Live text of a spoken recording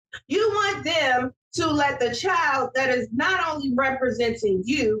want them to let the child that is not only representing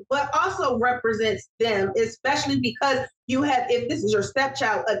you, but also represents them, especially because you have, if this is your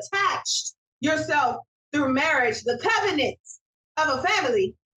stepchild, attached yourself through marriage, the covenants of a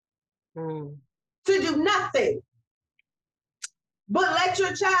family, to do nothing but let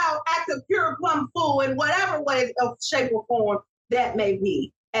your child act a pure plum fool in whatever way of shape or form that may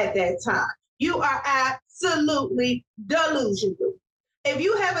be at that time. You are absolutely delusional. If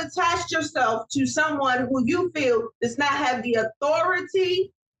you have attached yourself to someone who you feel does not have the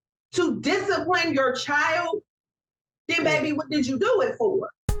authority to discipline your child, then baby, what did you do it for?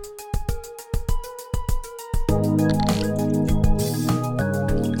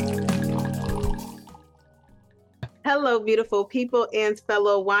 Hello, beautiful people and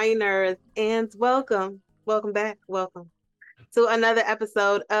fellow whiners, and welcome back, welcome to another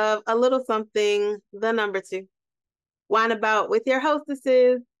episode of A Little Something, the number 2. Wine About with your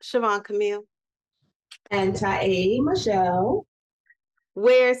hostesses, Siobhan Camille. And Tae Michelle.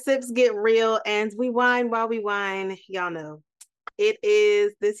 Where sips get real and we wine while we wine. Y'all know. It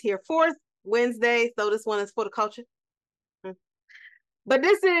is this here 4th Wednesday, so this one is for the culture. But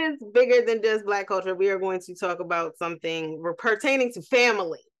this is bigger than just Black culture. We are going to talk about something pertaining to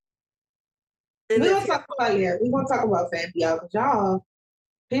family. We're going to talk about family, y'all. Because y'all,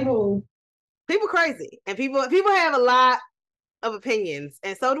 people crazy. And people have a lot of opinions.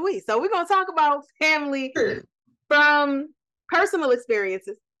 And so do we. So we're going to talk about family from personal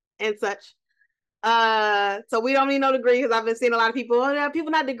experiences and such. So we don't need no degree, because I've been seeing a lot of people, people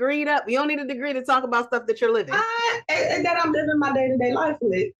not degreed up. You don't need a degree to talk about stuff that you're living. And that I'm living my day-to-day life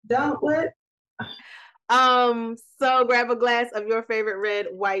with. Don't what? So grab a glass of your favorite red,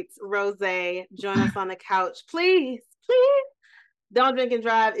 white, rosé. Join us on the couch. Please. Don't drink and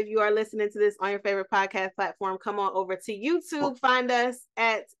drive. If you are listening to this on your favorite podcast platform, come on over to YouTube. Find us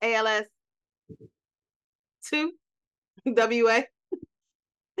at ALS2WA.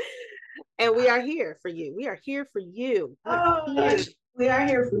 And we are here for you. We are here for you. We are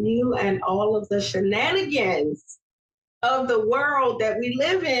here for you and all of the shenanigans of the world that we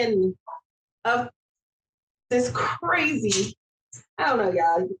live in, of this crazy, I don't know,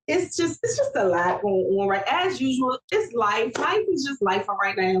 y'all. It's just a lot going on, right? As usual, it's life. Life is just life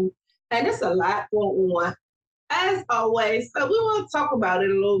right now. And it's a lot going on, as always. So we want to talk about it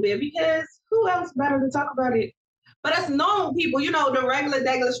a little bit, because who else better to talk about it? But as normal people, the regular,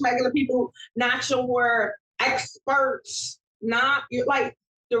 schmegular people, not your experts, not like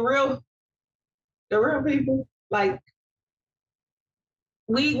the real people. Like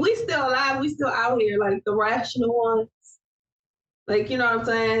we still alive, we still out here, like the rational ones. Like, you know what I'm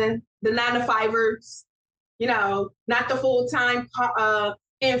saying? The 9-to-5ers, not the full-time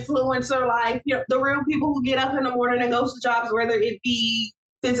influencer life. The real people who get up in the morning and go to jobs, whether it be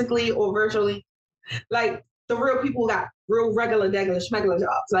physically or virtually. Like the real people who got real regular, schmegular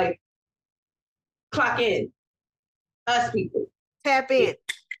jobs. Like clock in. Us people. Tap in.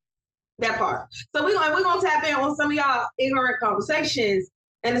 That part. So we're gonna tap in on some of y'all ignorant conversations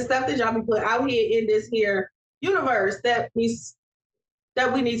and the stuff that y'all be put out here in this here universe that we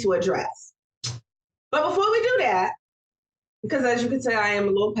need to address. But before we do that, because as you can tell, I am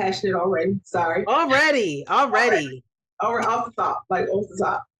a little passionate already. Sorry. Already. Off the top. But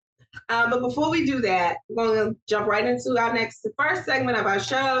before we do that, we're going to jump right into the first segment of our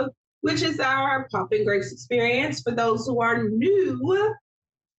show, which is our Poppin' Grapes experience. For those who are new,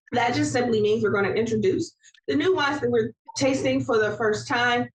 that just simply means we're going to introduce the new wines that we're tasting for the first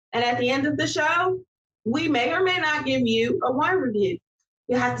time. And at the end of the show, we may or may not give you a wine review.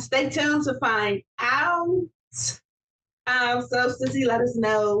 You have to stay tuned to find out. So, Sissy, let us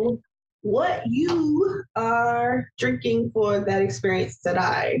know what you are drinking for that experience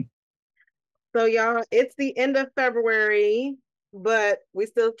today. So, y'all, it's the end of February, but we're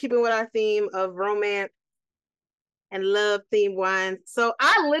still keeping with our theme of romance and love themed wines. So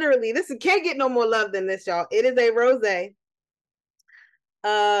I literally, can't get no more love than this, y'all. It is a rosé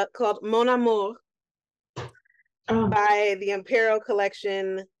called Mon Amour by the Imperial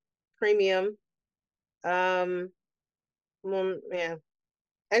Collection Premium. Actually,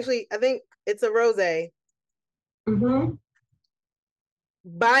 I think it's a rosé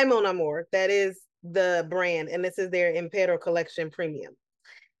by Mon Amour. That is the brand, and this is their Imperial Collection Premium.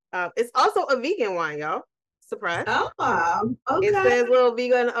 It's also a vegan wine, y'all. Surprise. Oh, okay. It says little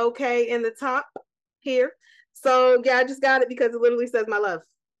vegan okay in the top here. So yeah, I just got it because it literally says my love.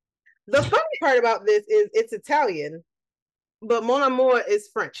 The funny part about this is it's Italian, but Mon Amour is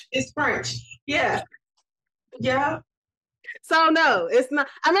French. It's French. Yeah. Yeah. So no, it's not.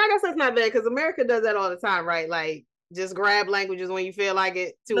 I mean, I guess it's not bad because America does that all the time, right? Like just grab languages when you feel like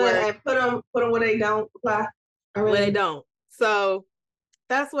it to where and put them where they don't apply. Where they don't. So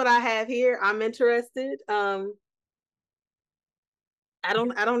that's what I have here. I'm interested. I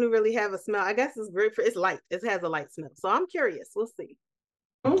don't really have a smell. I guess it's great for it's light. It has a light smell. So I'm curious. We'll see.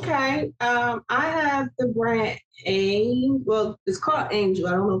 Okay. I have the brand well, it's called Angel.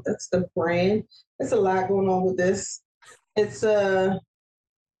 I don't know if that's the brand. There's a lot going on with this. It's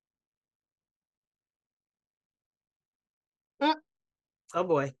Oh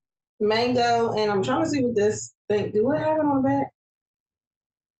boy. mango, and I'm trying to see what this thing. Do I have it on the back?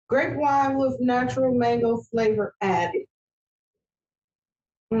 Grape wine with natural mango flavor added.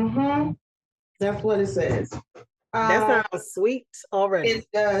 Mm-hmm. That's what it says. That sounds sweet already. It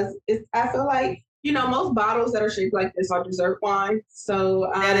does. I feel like, most bottles that are shaped like this are dessert wine. So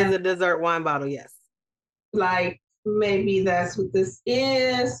that is a dessert wine bottle, yes. Like maybe that's what this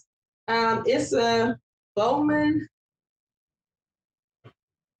is. It's a Bowman.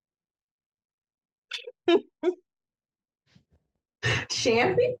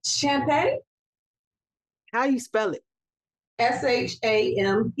 Champagne. How you spell it?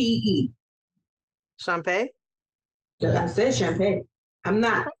 SHAMPE. Champagne? I said champagne. I'm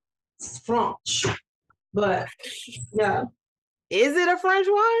not French, but yeah. Is it a French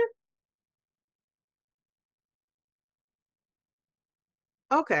wine?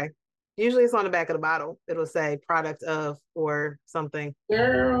 Okay. Usually it's on the back of the bottle. It'll say product of or something.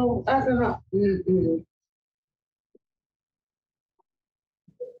 Girl, I don't know. Mm-mm.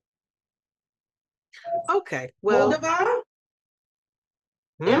 Okay. Well, Moldova.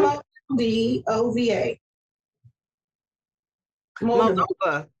 Moldova.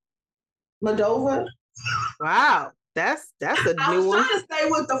 Moldova. Moldova. Wow. That's a new one. I was trying to stay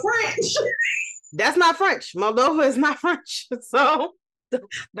with the French. That's not French. Moldova is not French. So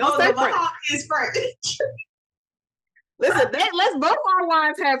don't say French. Is French. Listen, let's both our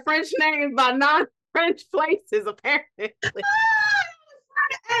wines have French names by non-French places, apparently.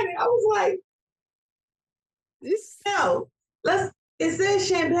 I was like, no, it says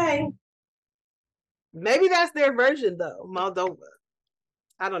champagne. Maybe that's their version though, Moldova.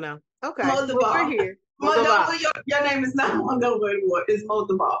 I don't know. Okay. Moldova. Well, we're here. Moldova. Your name is not Moldova anymore. It's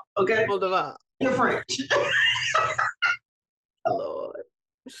Moldova. Okay. Moldova. You're French. Lord.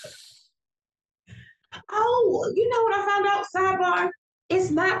 Oh, you know what I found out? Sidebar.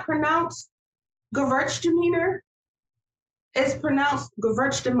 It's not pronounced Gewürztraminer. It's pronounced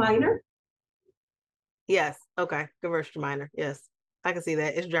Gewürztraminer. Yes. Okay. Gewürztraminer. Yes. I can see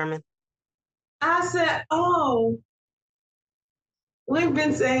that. It's German. I said, oh, we've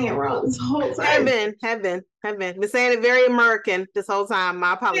been saying it wrong this whole time. Have been. Been saying it very American this whole time.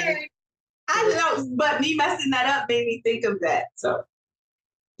 My apologies. Yeah. I know, but me messing that up made me think of that. So,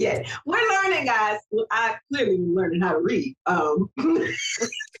 yeah, we're learning, guys. I clearly learning how to read. I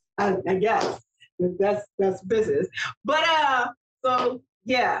guess that's business. But so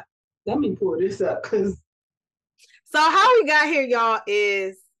yeah, let me pull this up because. So how we got here, y'all,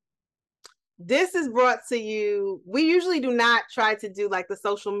 is this is brought to you. We usually do not try to do like the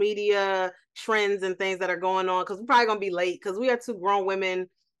social media trends and things that are going on because we're probably gonna be late because we are two grown women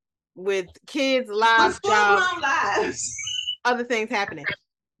with kids, lives, jobs, other things happening.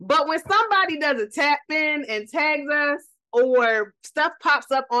 But when somebody does a tap in and tags us or stuff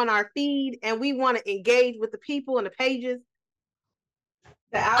pops up on our feed and we want to engage with the people and the pages,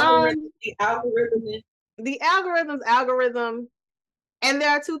 the algorithm, and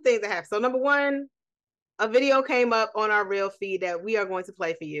there are two things that happen. So number one, a video came up on our reel feed that we are going to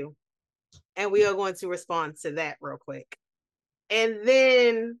play for you. And we are going to respond to that real quick. And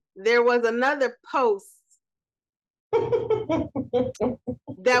then there was another post that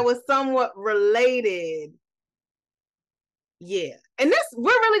was somewhat related. Yeah. And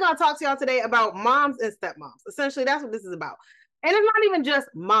we're really going to talk to y'all today about moms and stepmoms. Essentially, that's what this is about. And it's not even just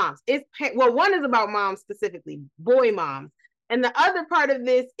moms. One is about moms specifically, boy moms. And the other part of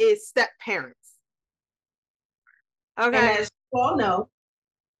this is step parents. Okay. And as you all know,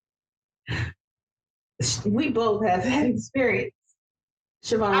 we both have had experience.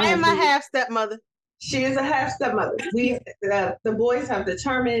 Siobhan, I am a half stepmother. She is a half stepmother. The boys have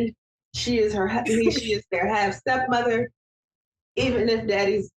determined she is their half stepmother, even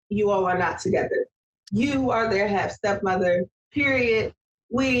if you all are not together. You are their half stepmother, period.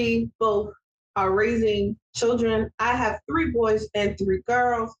 We both are raising children. I have 3 boys and 3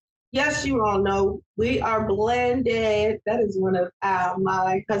 girls. Yes, you all know we are blended. That is one of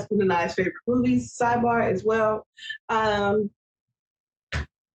my husband and I's favorite movies, sidebar as well.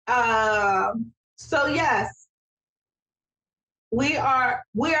 So yes, we are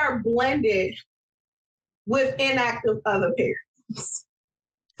blended with inactive other parents.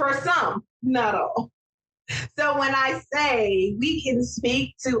 For some, not all. So when I say we can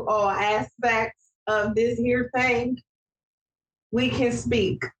speak to all aspects of this here thing, we can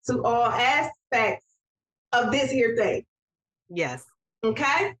speak to all aspects of this here thing. Yes.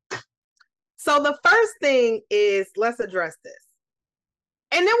 Okay? So the first thing is, let's address this.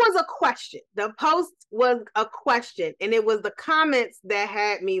 And there was a question. The post was a question, and it was the comments that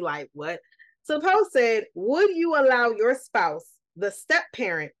had me like, what? So the post said, would you allow your spouse, the step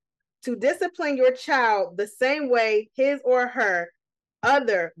parent, to discipline your child the same way his or her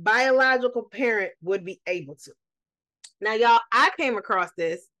other biological parent would be able to? Now, y'all, I came across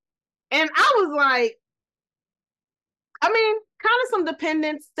this, and I was like, I mean, kind of some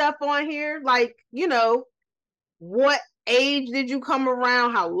dependent stuff on here. Like, you know, what age did you come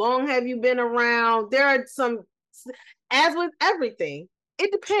around? How long have you been around? There are some, as with everything,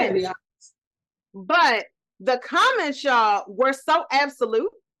 it depends. But the comments, y'all, were so absolute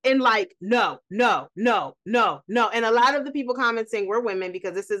and like, no, no, no, no, no. And a lot of the people commenting were women,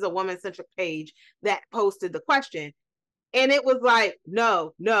 because this is a woman-centric page that posted the question. And it was like,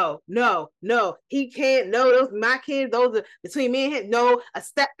 no, no, no, no. He can't. No, those my kids. Those are between me and him. No, a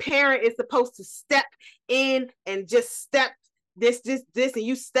step parent is supposed to step in and just step this, and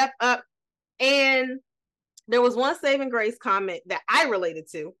you step up. And there was one saving grace comment that I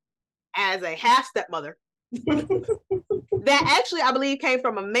related to as a half stepmother that actually I believe came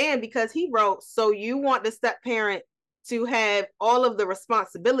from a man, because he wrote, so you want the step parent to have all of the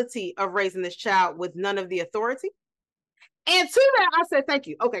responsibility of raising this child with none of the authority? And to that, I said, thank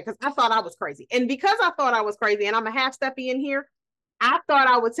you. Okay, because I thought I was crazy. And because I thought I was crazy, and I'm a half steppy in here, I thought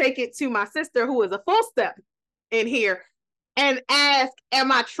I would take it to my sister, who is a full step in here, and ask,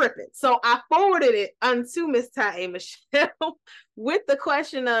 am I tripping? So I forwarded it unto Miss Ty Michelle with the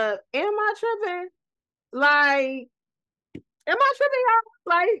question of, am I tripping? Like, am I tripping,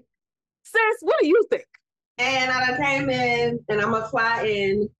 y'all? Like, sis, what do you think? And I came in, and I'm going to fly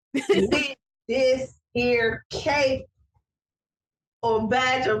in with this here cape or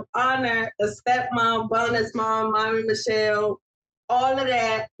badge of honor, a stepmom, bonus mom, Mommy Michelle, all of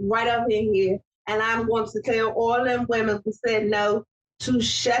that right up in here. And I'm going to tell all them women who said no to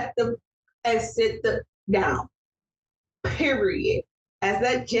shut them and sit them down. Period. As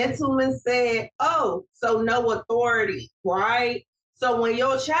that gentleman said, oh, so no authority, right? So when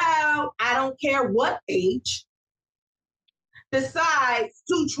your child, I don't care what age, decides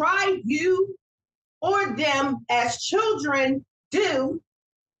to try you or them as children do,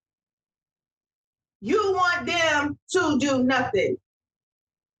 you want them to do nothing,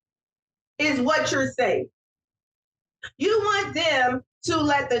 is what you're saying. You want them to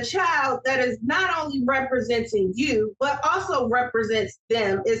let the child that is not only representing you, but also represents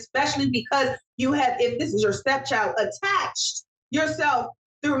them, especially because you have, if this is your stepchild, attached yourself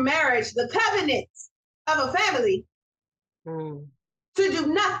through marriage, the covenants of a family, to do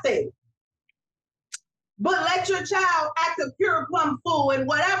nothing but let your child act a pure plum fool in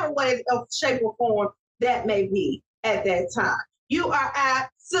whatever way of shape or form that may be at that time. You are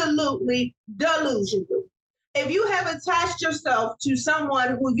absolutely delusional. If you have attached yourself to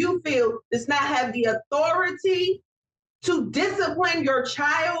someone who you feel does not have the authority to discipline your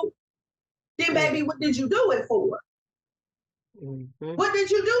child, then baby, what did you do it for? Mm-hmm. What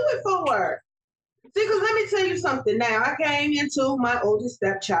did you do it for? See, because let me tell you something now. I came into my oldest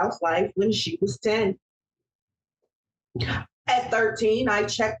stepchild's life when she was 10. At 13, I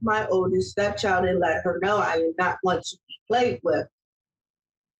checked my oldest stepchild and let her know I did not want to be played with.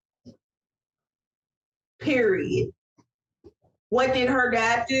 Period. What did her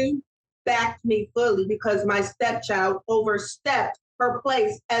dad do? Backed me fully, because my stepchild overstepped her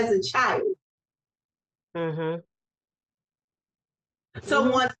place as a child. Mm-hmm.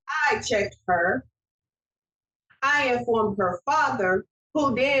 So once I checked her, I informed her father,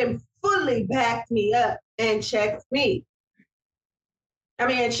 who then fully backed me up and checked me.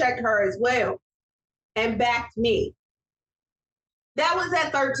 And checked her as well and backed me. That was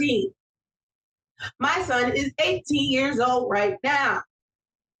at 13. My son is 18 years old right now.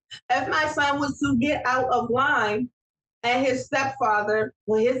 If my son was to get out of line and his stepfather,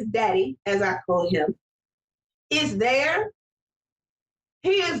 or his daddy, as I call him, is there,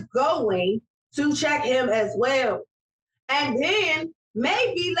 he is going to check him as well. And then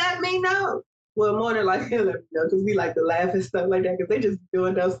maybe let me know. Well, more than likely he'll let me know, because we like to laugh and stuff like that, because they just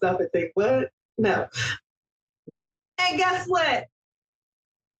doing those stuff and think, what? No. And guess what?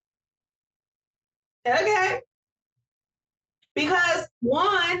 Okay. Because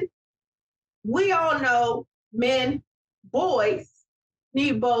one, we all know men, boys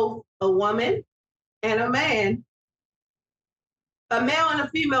need both a woman and a man, a male and a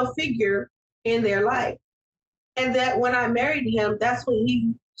female figure in their life. And that when I married him, that's when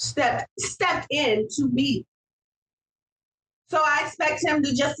he stepped in to me. So I expect him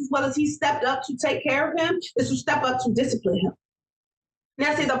to, just as well as he stepped up to take care of him, is to step up to discipline him.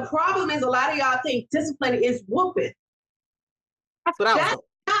 Now, see, the problem is a lot of y'all think discipline is whooping. That's what I was That's told.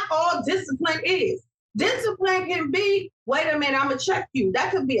 not all discipline is. Discipline can be, wait a minute, I'm gonna check you.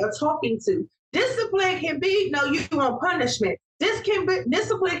 That could be a talking to. Discipline can be, no, you want punishment.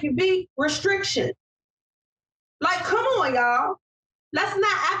 Discipline can be restriction. Like, come on, y'all. Let's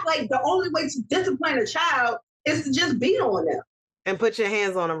not act like the only way to discipline a child is to just beat on them And put your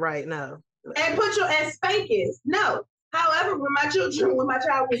hands on them right now. and spankings. No. However, when my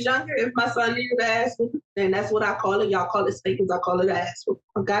child was younger, if my son needed to ask me, then that's what I call it. Y'all call it spankings, I call it ass.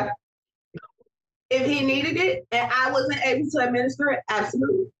 Okay. If he needed it and I wasn't able to administer it,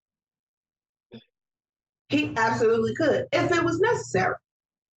 absolutely. He absolutely could if it was necessary.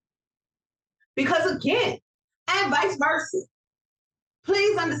 Because again, and vice versa.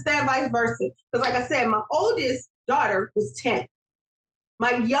 Please understand vice versa. Because like I said, my oldest daughter was 10.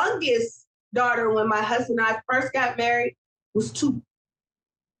 My youngest daughter, when my husband and I first got married, was 2.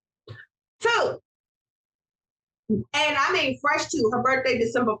 2. And I mean fresh 2. Her birthday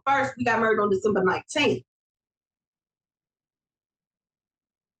December 1st. We got married on December 19th.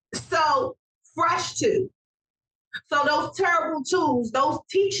 So fresh 2. So those terrible tools, those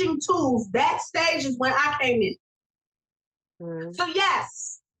teaching tools, that stage is when I came in. Mm-hmm. So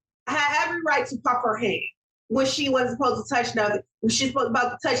yes, I had every right to pop her hand when she wasn't supposed to touch nothing. When she's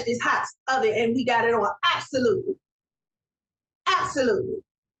about to touch this hot oven and we got it on. Absolutely. Absolutely.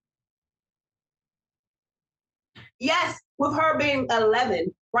 Yes, with her being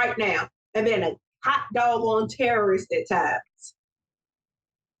 11 right now and being a hot dog on terrorist at times,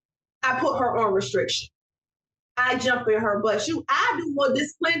 I put her on restriction. I jump in her butt. I do more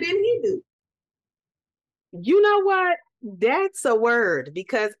discipline than he do. You know what? That's a word,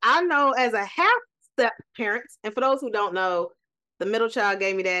 because I know as a half-step parent, and for those who don't know, the middle child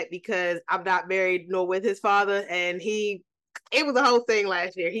gave me that because I'm not married nor with his father, and it was a whole thing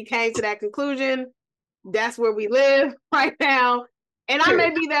last year. He came to that conclusion. That's where we live right now. And I may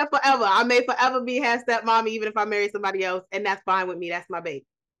be there forever. I may forever be half-step mommy, even if I marry somebody else, and that's fine with me. That's my baby.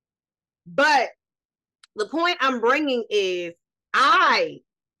 But the point I'm bringing is I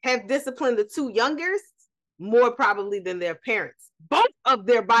have disciplined the 2 youngest more probably than their parents, both of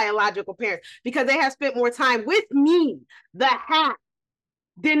their biological parents, because they have spent more time with me, the half,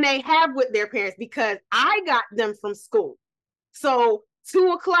 than they have with their parents, because I got them from school. So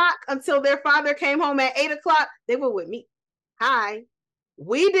 2 o'clock until their father came home at 8 o'clock, they were with me. Hi.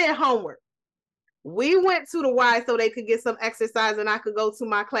 We did homework. We went to the Y so they could get some exercise and I could go to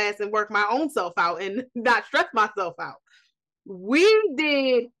my class and work my own self out and not stress myself out. We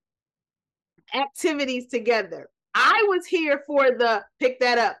did activities together. I was here for the pick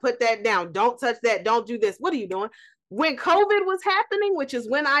that up, put that down, don't touch that, don't do this. What are you doing? When COVID was happening, which is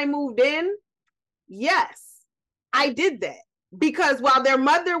when I moved in, yes, I did that. Because while their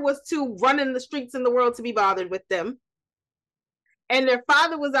mother was too running the streets in the world to be bothered with them, and their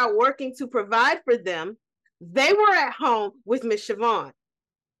father was out working to provide for them, they were at home with Miss Siobhan.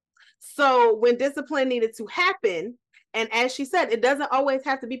 So when discipline needed to happen, and as she said, it doesn't always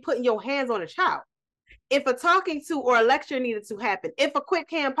have to be putting your hands on a child. If a talking to or a lecture needed to happen, if a quick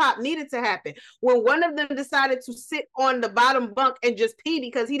hand pop needed to happen, when one of them decided to sit on the bottom bunk and just pee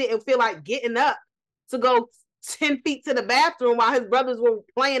because he didn't feel like getting up to go 10 feet to the bathroom while his brothers were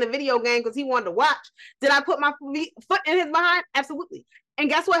playing a video game because he wanted to watch, did I put my foot in his behind? Absolutely. And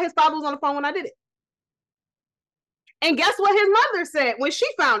guess what? His father was on the phone when I did it. And guess what his mother said when she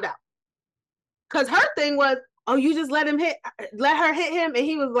found out? Because her thing was, oh, you just let her hit him. And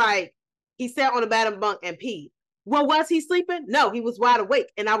he was like, he sat on the bottom bunk and peed. Well, was he sleeping? No, he was wide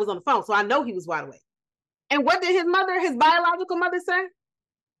awake. And I was on the phone. So I know he was wide awake. And what did his biological mother say?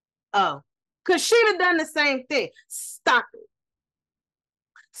 Oh, because she'd have done the same thing. Stop it.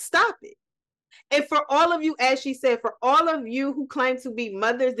 Stop it. And for all of you, as she said, for all of you who claim to be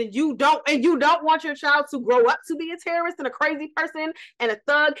mothers, and you don't want your child to grow up to be a terrorist and a crazy person and a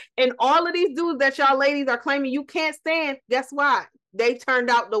thug, and all of these dudes that y'all ladies are claiming you can't stand, guess why? They turned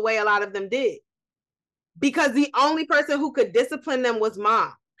out the way a lot of them did. Because the only person who could discipline them was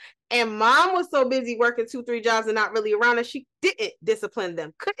mom. And mom was so busy working 2-3 jobs and not really around, and she didn't discipline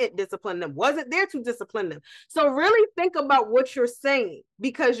them, couldn't discipline them, wasn't there to discipline them. So really think about what you're saying,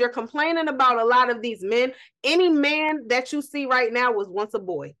 because you're complaining about a lot of these men. Any man that you see right now was once a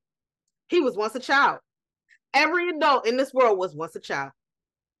boy. He was once a child. Every adult in this world was once a child.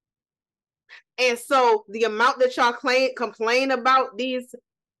 And so the amount that y'all complain about these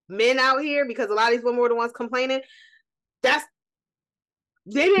men out here, because a lot of these women were the ones complaining, they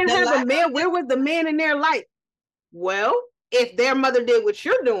didn't have a man. Where was the man in their life? Well, if their mother did what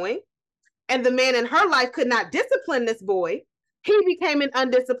you're doing, and the man in her life could not discipline this boy, he became an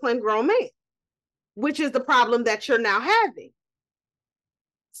undisciplined grown man, which is the problem that you're now having.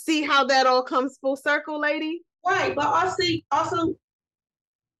 See how that all comes full circle, lady? Right, but also,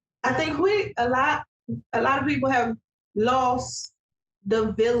 I think a lot of people have lost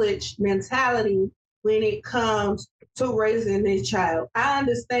the village mentality when it comes to raising their child. I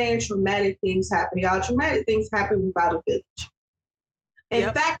understand traumatic things happen. Y'all, traumatic things happen without a village.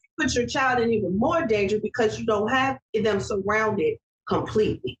 In fact, you put your child in even more danger because you don't have them surrounded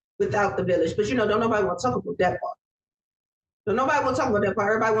completely without the village. But don't nobody want to talk about that part. So nobody want to talk about that part.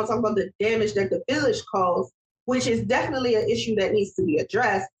 Everybody want to talk about the damage that the village caused, which is definitely an issue that needs to be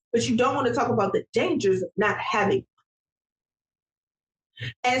addressed. But you don't want to talk about the dangers of not having.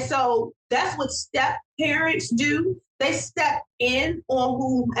 And so that's what step parents do. They step in on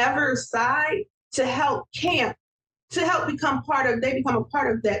whomever's side to help camp, to help become they become a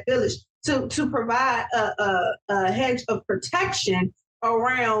part of that village, to provide a hedge of protection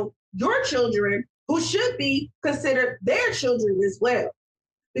around your children, who should be considered their children as well.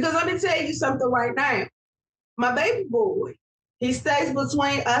 Because let me tell you something right now. My baby boy, he stays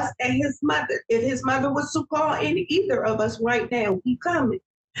between us and his mother. If his mother was to call in either of us right now, he coming.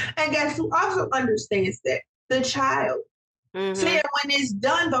 And guess who also understands that? The child. Mm-hmm. So when it's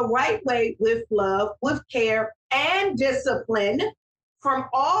done the right way, with love, with care, and discipline from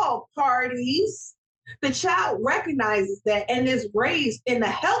all parties, the child recognizes that and is raised in a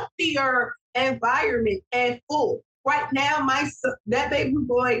healthier environment and full. Right now, that baby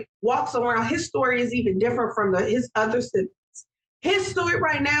boy walks around. His story is even different from his other siblings. His story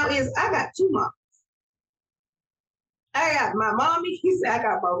right now is, I got two moms. I got my mommy. He said, I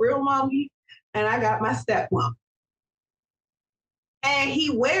got my real mommy, and I got my stepmom. And he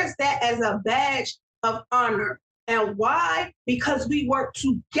wears that as a badge of honor. And why? Because we work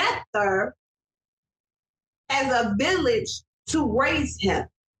together as a village to raise him.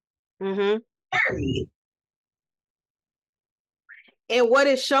 Mm-hmm. Period. And what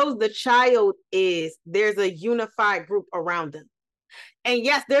it shows the child is there's a unified group around them. And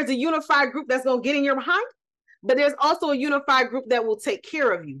yes, there's a unified group that's going to get in your behind, but there's also a unified group that will take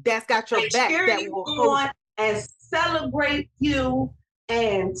care of you. That's got your back. That will hold and celebrate you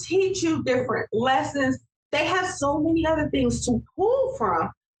and teach you different lessons. They have so many other things to pull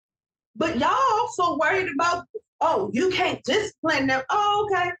from. But y'all also worried about, you can't discipline them. Oh,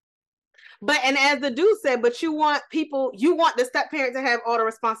 okay. But, and as the dude said, but you want the step parent to have all the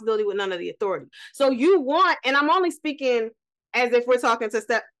responsibility with none of the authority. So you want, and I'm only speaking as if we're talking to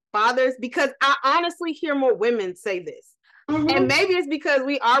step fathers, because I honestly hear more women say this. Mm-hmm. And maybe it's because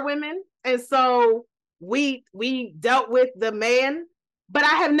we are women. And so we dealt with the man, but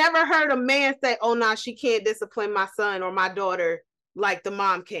I have never heard a man say, oh, nah, she can't discipline my son or my daughter like the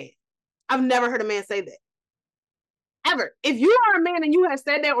mom can. I've never heard a man say that. Ever. If you are a man and you have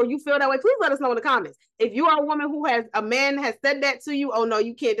said that or you feel that way, please let us know in the comments. If you are a woman a man has said that to you, oh no,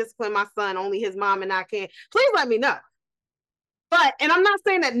 you can't discipline my son, only his mom and I can, please let me know. But, and I'm not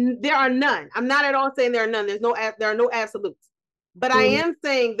saying that there are none. I'm not at all saying there are none. There are no absolutes. But I am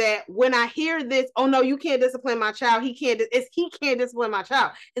saying that when I hear this, oh no, you can't discipline my child, he can't discipline my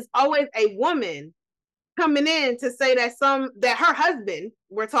child. It's always a woman coming in to say that her husband,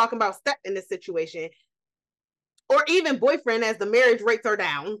 we're talking about step in this situation, or even boyfriend, as the marriage rates are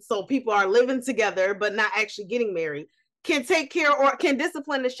down, so people are living together but not actually getting married, can take care or can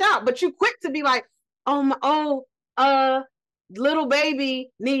discipline the child. But you quick to be like, little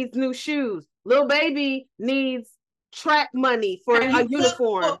baby needs new shoes. Little baby needs track money for a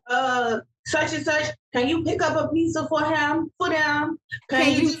uniform. Such and such. Can you pick up a pizza for him? For them?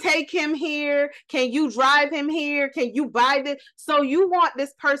 Can you take him here? Can you drive him here? Can you buy this? So you want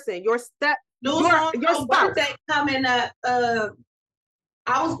this person, your birthday coming up. I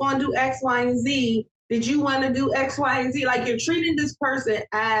was going to do X, Y, and Z. Did you want to do X, Y, and Z? Like, you're treating this person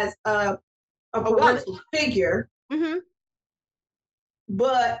as a parental figure, mm-hmm.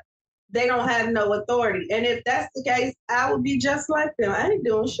 but they don't have no authority. And if that's the case, I would be just like them. I ain't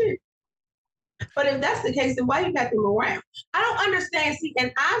doing shit. But if that's the case, then why you got them around? I don't understand. See,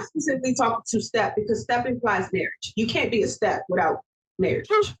 and I'm specifically talking to step because step implies marriage. You can't be a step without marriage.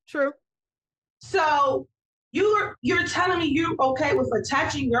 True. So you're telling me you're okay with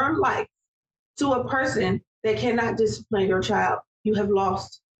attaching your life to a person that cannot discipline your child. You have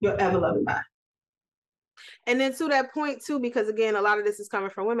lost your ever-loving mind. And then to that point too, because again, a lot of this is coming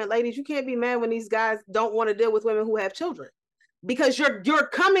from women. Ladies, you can't be mad when these guys don't want to deal with women who have children. Because you're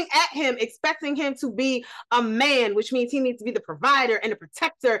coming at him expecting him to be a man, which means he needs to be the provider and the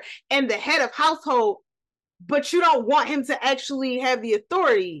protector and the head of household, but you don't want him to actually have the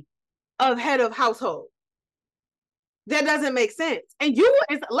authority of head of household. That doesn't make sense. And you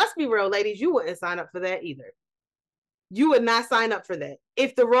wouldn't, let's be real, ladies, you wouldn't sign up for that either. You would not sign up for that.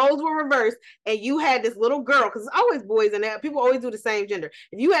 If the roles were reversed and you had this little girl, because it's always boys in that, people always do the same gender.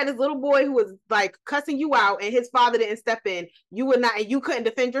 If you had this little boy who was like cussing you out and his father didn't step in, you would not, and you couldn't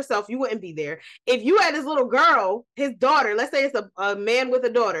defend yourself, you wouldn't be there. If you had this little girl, his daughter, let's say it's a man with a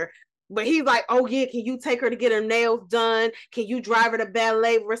daughter, but he's like, oh yeah, can you take her to get her nails done? Can you drive her to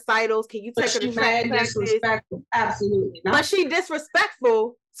ballet recitals? Can you take her to track practice? Disrespectful. Absolutely not. But she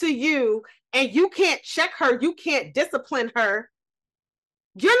disrespectful to you, and you can't check her, you can't discipline her.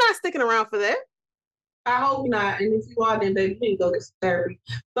 You're not sticking around for that. I hope not. And if you are, then baby, you need to go get some therapy.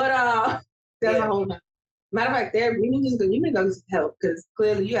 But that's a whole nother. Matter of fact, therapy, you need to go get some help because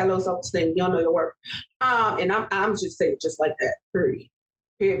clearly you got low self-esteem. You don't know your work. And I'm just saying just like that, period.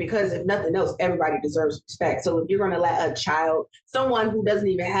 Because if nothing else, everybody deserves respect. So if you're going to let a child, someone who doesn't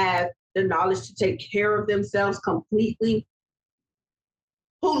even have the knowledge to take care of themselves completely,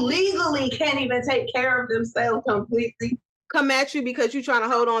 who legally can't even take care of themselves completely, come at you because you're trying to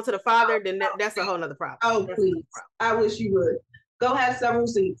hold on to the father, then that's a whole nother problem. Oh, please. I wish you would. Go have some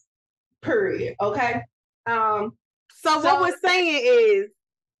receipts. Period. Okay? So what we're saying is,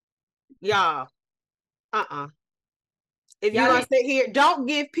 y'all, if you're going to sit here, don't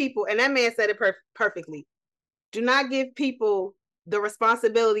give people, and that man said it perfectly, do not give people the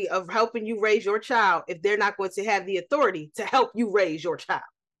responsibility of helping you raise your child if they're not going to have the authority to help you raise your child.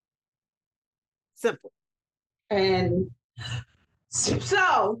 Simple. And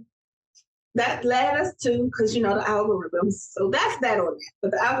so that led us to, because you know the algorithms, so that's that on that, but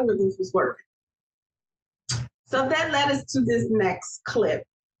the algorithms was working. So that led us to this next clip.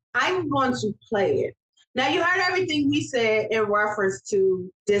 I'm going to play it. Now you heard everything we said in reference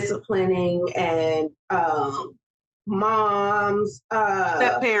to disciplining and moms,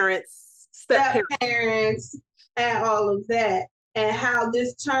 step parents, and all of that, and how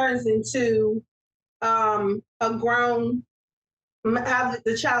this turns into how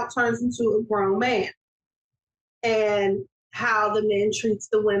the child turns into a grown man, and how the men treats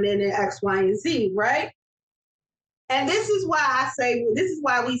the women in X, Y, and Z, right? And this is why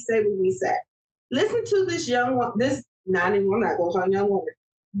we say what we say. Listen to this young one, I'm not going to call young woman,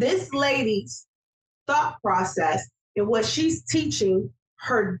 this lady's thought process and what she's teaching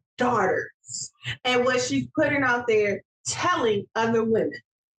her daughters and what she's putting out there telling other women.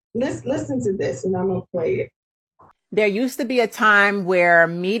 Let's listen to this and I'm going to play it. There used to be a time where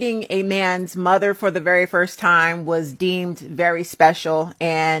meeting a man's mother for the very first time was deemed very special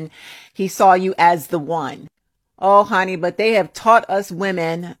and he saw you as the one. Oh, honey, but they have taught us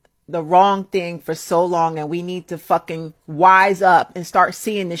women the wrong thing for so long, and we need to fucking wise up and start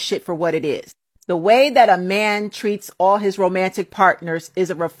seeing this shit for what it is. The way that a man treats all his romantic partners is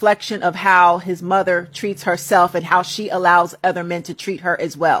a reflection of how his mother treats herself and how she allows other men to treat her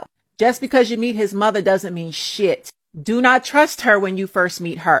as well. Just because you meet his mother doesn't mean shit. Do not trust her when you first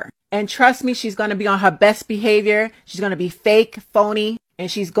meet her. And trust me, she's going to be on her best behavior. She's going to be fake, phony,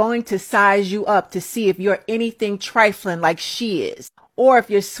 and she's going to size you up to see if you're anything trifling like she is, or if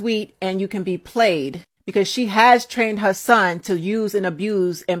you're sweet and you can be played, because she has trained her son to use and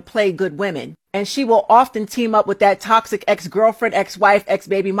abuse and play good women. And she will often team up with that toxic ex-girlfriend, ex-wife,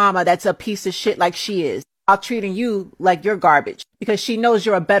 ex-baby mama that's a piece of shit like she is, while treating you like you're garbage, because she knows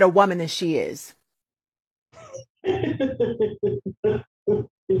you're a better woman than she is.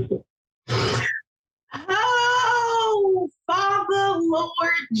 Oh, Father, Lord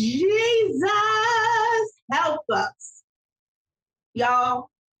Jesus, help us. Y'all,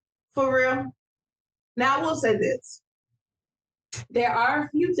 for real. Now I will say this. There are a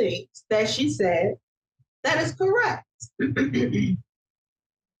few things that she said that is correct. The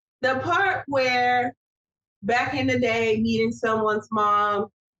part where back in the day, meeting someone's mom,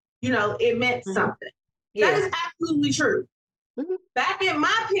 it meant something. Yeah. That is absolutely true. Mm-hmm. Back in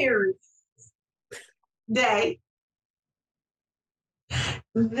my parents' day,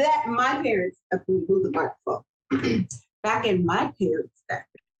 back in my parents' day,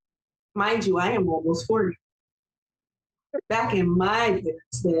 mind you, I am almost 40. Back in my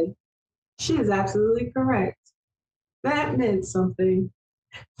parents' day, she is absolutely correct. That meant something.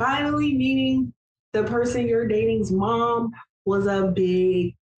 Finally meeting the person you're dating's mom was a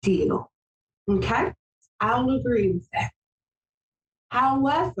big deal. Okay? I'll agree with that.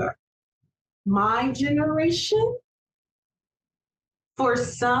 However, my generation, for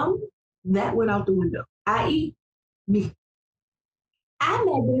some, that went out the window, i.e., me. I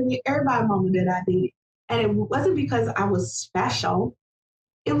met baby everybody mama that I did. And it wasn't because I was special.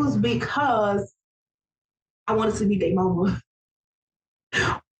 It was because I wanted to be their mama.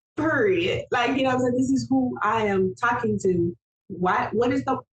 Period. Like, you know what I'm saying? This is who I am talking to. Why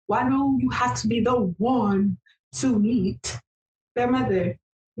do you have to be the one to meet their mother?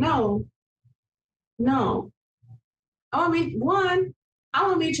 No, no. I want to meet one. I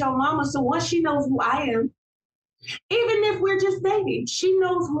want to meet your mama. So once she knows who I am, even if we're just dating, she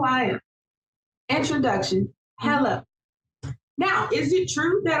knows who I am. Introduction. Hello. Now, is it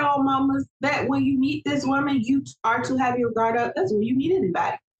true that all mamas, that when you meet this woman, you are to have your guard up? That's when you meet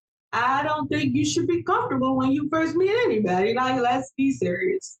anybody. I don't think you should be comfortable when you first meet anybody. Like, let's be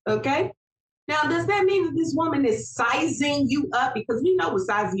serious, okay? Now, does that mean that this woman is sizing you up? Because we know what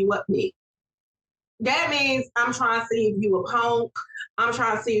sizing you up means. That means I'm trying to see if you a punk. I'm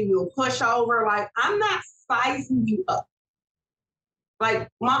trying to see if you a pushover. Like, I'm not sizing you up. Like,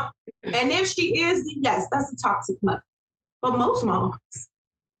 mom, and if she is, yes, that's a toxic mother. But most moms,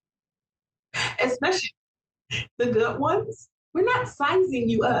 especially the good ones, we're not sizing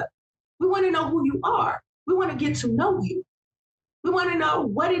you up. We want to know who you are. We want to get to know you. We want to know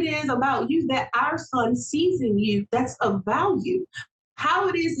what it is about you that our son sees in you that's of value. How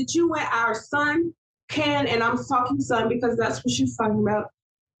it is that you and our son can, and I'm talking son because that's what she's talking about,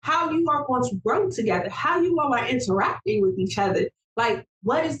 how you are going to grow together, how you all are interacting with each other. Like,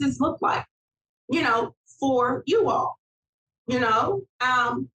 what does this look like, for you all?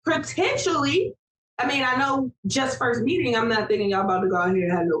 Potentially, I mean, I know just first meeting, I'm not thinking y'all about to go out here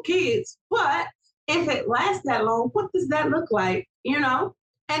and have no kids, but if it lasts that long, what does that look like? And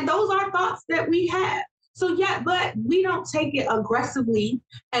those are thoughts that we have. So yeah, but we don't take it aggressively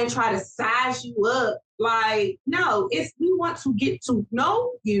and try to size you up. Like, no, we want to get to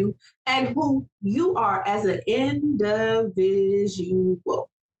know you and who you are as an individual.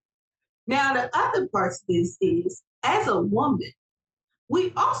 Now, the other part of this is, as a woman,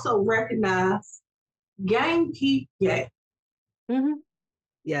 we also recognize gang keep gang. Mm-hmm.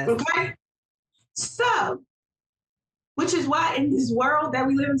 Yes. Okay? So, which is why in this world that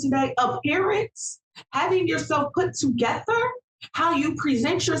we live in today, appearance, having yourself put together, how you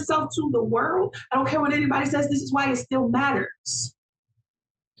present yourself to the world, I don't care what anybody says, this is why it still matters.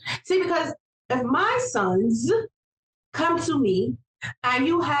 See, because if my sons come to me and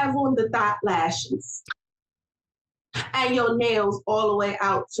you have on the dot lashes and your nails all the way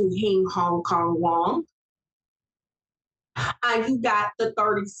out to Hing Hong Kong Wong, and you got the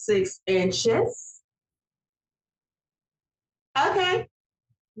 36 inches, okay,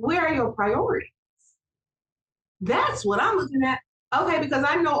 where are your priorities? That's what I'm looking at. Okay, because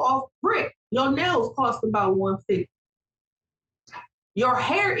I know off brick, your nails cost about $150. Your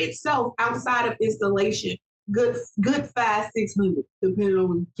hair itself outside of installation, good $500-600, depending on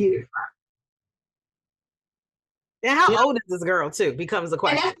where you get it from. And how old is this girl too? Becomes a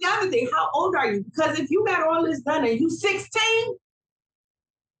question. And that's the other thing. How old are you? Because if you got all this done and you 16,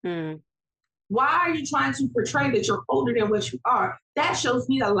 why are you trying to portray that you're older than what you are? That shows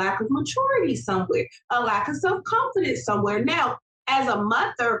me a lack of maturity somewhere, a lack of self-confidence somewhere. Now, as a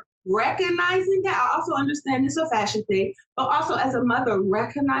mother, recognizing that, I also understand it's a fashion thing, but also as a mother,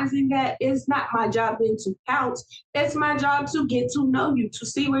 recognizing that it's not my job then to count. It's my job to get to know you, to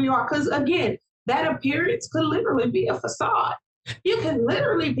see where you are. Because again, that appearance could literally be a facade. You can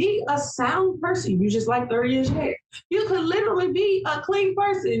literally be a sound person. You just like 30-inch hair. You could literally be a clean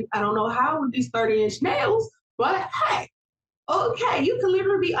person. I don't know how with these 30-inch nails, but hey, okay, you can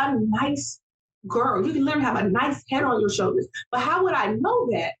literally be a nice girl. You can literally have a nice head on your shoulders. But how would I know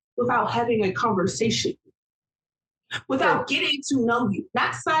that without having a conversation? Without getting to know you,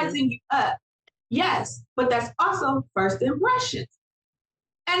 not sizing you up. Yes, but that's also first impressions.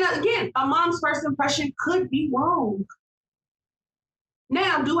 And again, a mom's first impression could be wrong.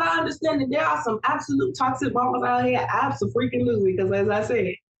 Now, do I understand that there are some absolute toxic mamas out here? Absolutely, because as I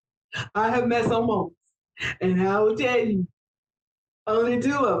said, I have met some mamas, and I will tell you, only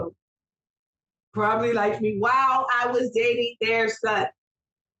 2 of them probably liked me while I was dating their son.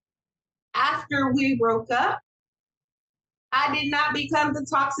 After we broke up, I did not become the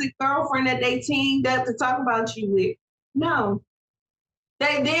toxic girlfriend that they teamed up to talk about you with. No.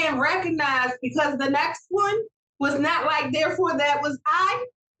 They then recognized because the next one was not like, therefore that was I.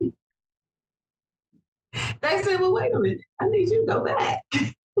 They said, well, wait a minute. I need you to go back.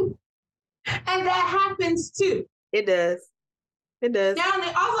 And that happens too. It does. It does. Now, and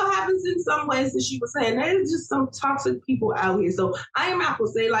it also happens in some ways that she was saying there's just some toxic people out here. So I am not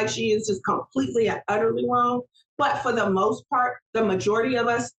going to say like she is just completely and utterly wrong, but for the most part, the majority of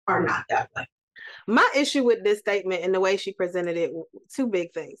us are not that way. My issue with this statement and the way she presented it, two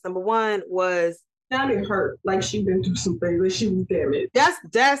big things. Number one was sounded hurt, like she'd been through some things, like she was damaged.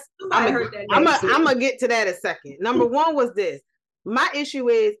 I'm gonna get to that in a second. Number one was this. My issue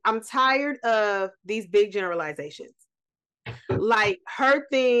is I'm tired of these big generalizations. Like her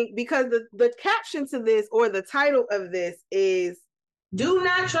thing, because the caption to this or the title of this is do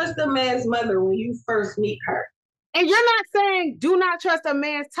not trust a man's mother when you first meet her. And you're not saying do not trust a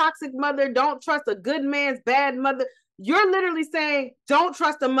man's toxic mother, don't trust a good man's bad mother. You're literally saying don't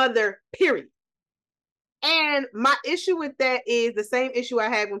trust a mother, period. And my issue with that is the same issue I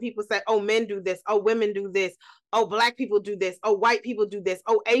had when people say, oh, men do this, oh, women do this, oh, Black people do this, oh, white people do this,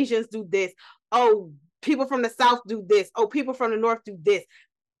 oh, Asians do this, oh, people from the South do this, oh, people from the North do this.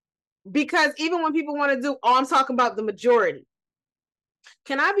 Because even when people want to do, oh, I'm talking about the majority.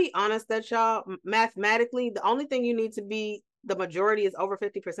 Can I be honest that y'all, mathematically, the only thing you need to be the majority is over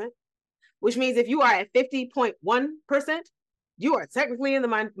 50%, which means if you are at 50.1%, you are technically in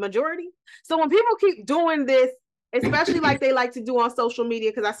the majority. So when people keep doing this, especially like they like to do on social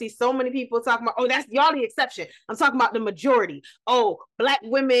media, because I see so many people talking about, oh, that's y'all the exception. I'm talking about the majority. Oh, Black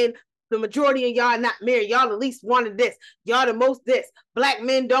women, the majority of y'all not married. Y'all the least wanted this. Y'all the most this. Black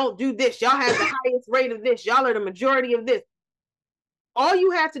men don't do this. Y'all have the highest rate of this. Y'all are the majority of this. All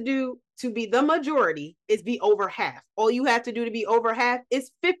you have to do to be the majority is be over half. All you have to do to be over half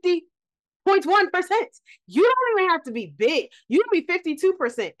is 50.1%. You don't even have to be big. You can be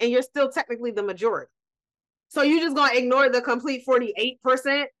 52% and you're still technically the majority. So you're just going to ignore the complete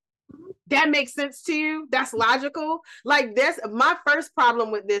 48%? That makes sense to you? That's logical? Like this, my first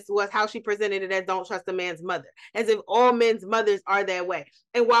problem with this was how she presented it as don't trust a man's mother, as if all men's mothers are that way.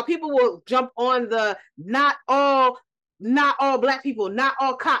 And while people will jump on the not all Black people, not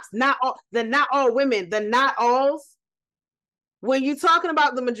all cops, not all women, the not alls. When you're talking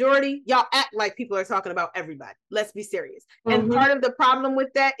about the majority, y'all act like people are talking about everybody. Let's be serious. Mm-hmm. And part of the problem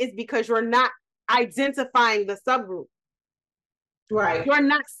with that is because you're not identifying the subgroup. Right. You're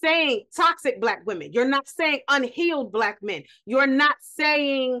not saying toxic Black women. You're not saying unhealed Black men. You're not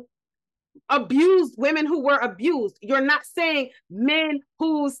saying abused women who were abused. You're not saying men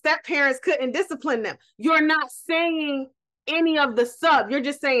whose step parents couldn't discipline them. You're not saying any of the sub. You're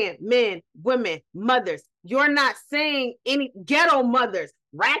just saying men, women, mothers. You're not saying any ghetto mothers,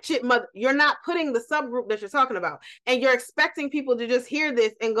 ratchet mother. You're not putting the subgroup that you're talking about. And you're expecting people to just hear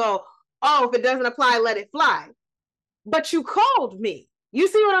this and go, oh, if it doesn't apply, let it fly. But you called me. You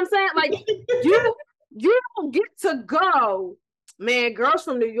see what I'm saying? Like you don't get to go, man, girls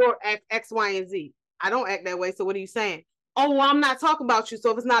from New York act X, Y, and Z. I don't act that way. So what are you saying? Oh, well, I'm not talking about you.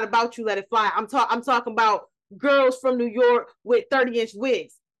 So if it's not about you, let it fly. I'm talking about girls from New York with 30-inch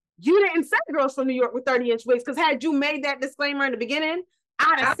wigs. You didn't say girls from New York with 30-inch wigs, because had you made that disclaimer in the beginning,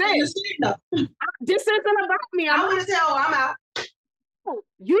 I'd have said, this isn't about me. I would tell I'm out.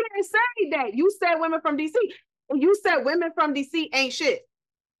 You didn't say that. You said women from DC. You said women from DC ain't shit.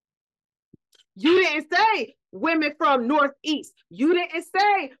 You didn't say women from Northeast. You didn't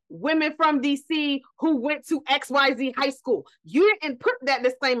say women from DC who went to XYZ high school. You didn't put that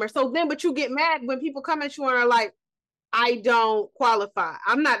disclaimer. So then, but you get mad when people come at you and are like, I don't qualify.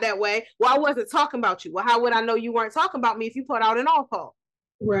 I'm not that way. Well, I wasn't talking about you. Well, how would I know you weren't talking about me if you put out an all call?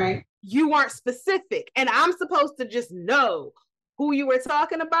 Right. You weren't specific. And I'm supposed to just know who you were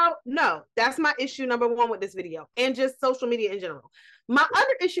talking about? No, that's my issue number one with this video and just social media in general. My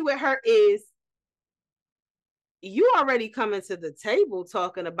other issue with her is you already coming to the table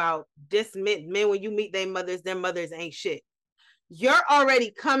talking about this men when you meet their mothers ain't shit. You're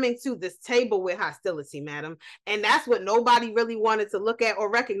already coming to this table with hostility, madam. And that's what nobody really wanted to look at or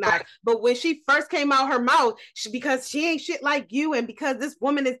recognize. But when she first came out her mouth, because she ain't shit like you and because this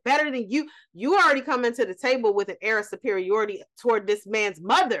woman is better than you, you already come into the table with an air of superiority toward this man's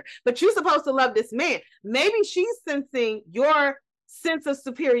mother. But you're supposed to love this man. Maybe she's sensing your sense of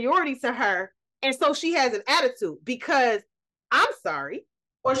superiority to her. And so she has an attitude because I'm sorry.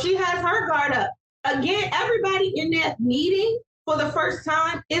 Or she has her guard up. Again, everybody in that meeting for the first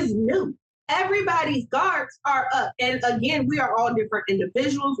time is new. Everybody's guards are up. And again, we are all different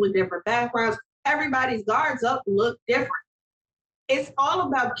individuals with different backgrounds. Everybody's guards up look different. It's all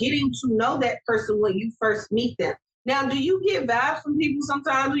about getting to know that person when you first meet them. Now, do you get vibes from people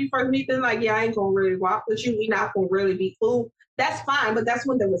sometimes when you first meet them? Like, yeah, I ain't gonna really walk with you. We're not gonna really be cool. That's fine, but that's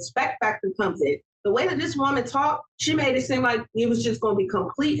when the respect factor comes in. The way that this woman talked, she made it seem like it was just gonna be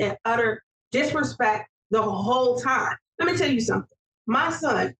complete and utter disrespect the whole time. Let me tell you something. My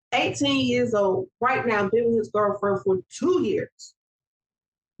son, 18 years old, right now, been with his girlfriend for 2 years.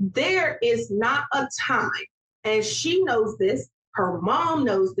 There is not a time, and she knows this, her mom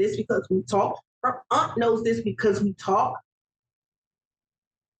knows this because we talk, her aunt knows this because we talk.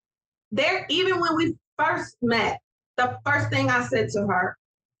 There, even when we first met, the first thing I said to her,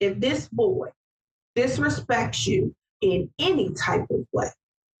 if this boy disrespects you in any type of way,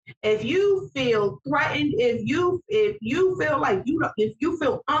 if you feel threatened, if you feel like if you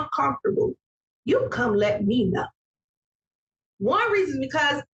feel uncomfortable, you come let me know. One reason is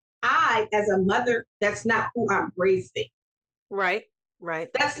because I, as a mother, that's not who I'm raising. Right, right.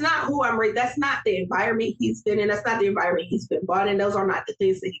 That's not who I'm raising. That's not the environment he's been in. That's not the environment he's been brought in. Those are not the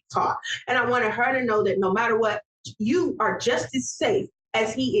things that he taught. And I wanted her to know that no matter what, you are just as safe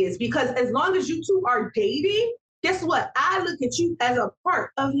as he is. Because as long as you two are dating, guess what? I look at you as a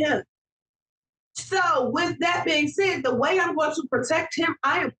part of him. So, with that being said, the way I'm going to protect him,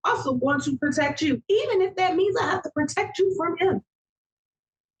 I am also going to protect you, even if that means I have to protect you from him.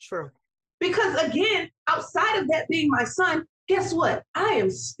 True. Because again, outside of that being my son, guess what? I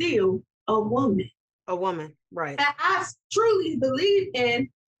am still a woman. A woman, right. And I truly believe in,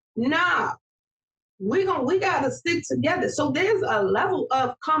 we gotta stick together. So there's a level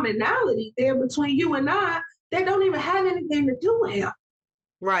of commonality there between you and I that don't even have anything to do with him.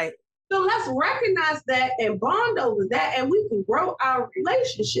 Right. So let's recognize that and bond over that, and we can grow our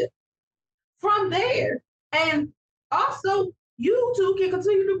relationship from there. And also, you two can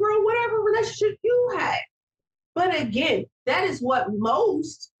continue to grow whatever relationship you have. But again, that is what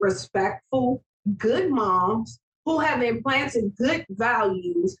most respectful, good moms who have implanted good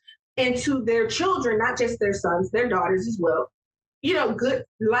values into their children, not just their sons, their daughters as well, good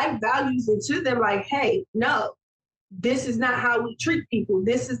life values into them, like, hey, no, this is not how we treat people.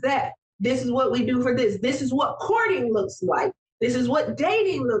 This is that. This is what we do for this. This is what courting looks like. This is what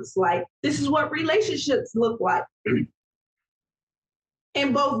dating looks like. This is what relationships look like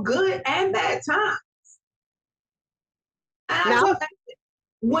in both good and bad times. And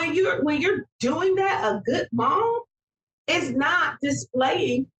when you're doing that, a good mom is not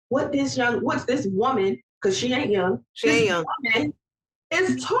displaying what's this woman, because she ain't young, woman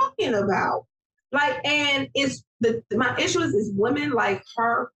is talking about. And it's my issue is women like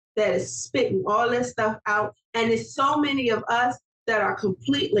her that is spitting all that stuff out. And it's so many of us that are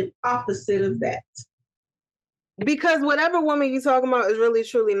completely opposite of that. Because whatever woman you're talking about is really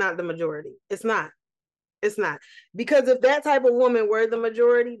truly not the majority. It's not. It's not. Because if that type of woman were the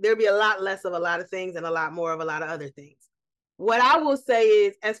majority, there'd be a lot less of a lot of things and a lot more of a lot of other things. What I will say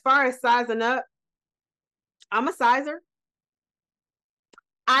is, as far as sizing up, I'm a sizer.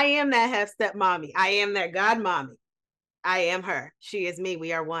 I am that half-step mommy. I am that god mommy. I am her. She is me.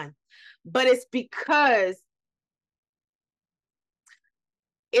 We are one. But it's because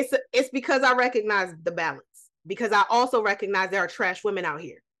I recognize the balance. Because I also recognize there are trash women out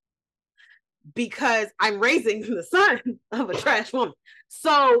here. Because I'm raising the son of a trash woman.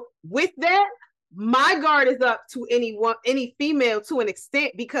 So with that, my guard is up to any female to an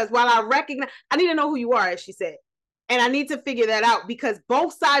extent, because while I recognize, I need to know who you are, as she said. And I need to figure that out, because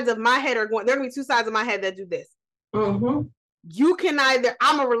both sides of my head there are going to be two sides of my head that do this. Mm-hmm. You can I'm going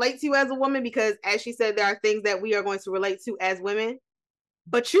to relate to you as a woman, because as she said, there are things that we are going to relate to as women,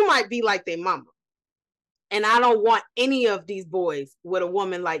 but you might be like their mama. And I don't want any of these boys with a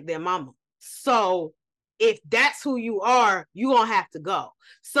woman like their mama. So if that's who you are, you're going to have to go.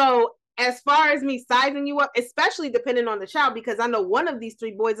 So as far as me sizing you up, especially depending on the child, because I know one of these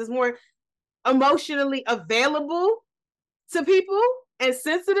three boys is more emotionally available to people and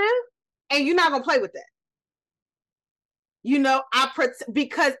sensitive, and you're not going to play with that.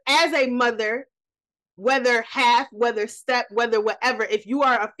 Because as a mother, whether half, whether step, whether whatever, if you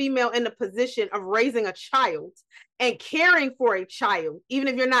are a female in the position of raising a child and caring for a child, even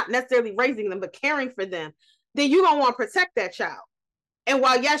if you're not necessarily raising them, but caring for them, then you're going to want to protect that child. And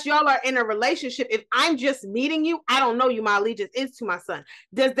while, yes, y'all are in a relationship, if I'm just meeting you, I don't know you, my allegiance is to my son.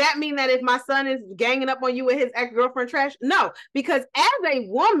 Does that mean that if my son is ganging up on you with his ex-girlfriend trash? No, because as a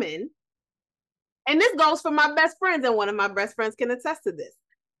woman, and this goes for my best friends, and one of my best friends can attest to this,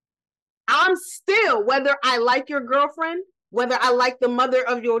 I'm still, whether I like your girlfriend, whether I like the mother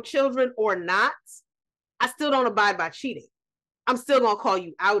of your children or not, I still don't abide by cheating. I'm still going to call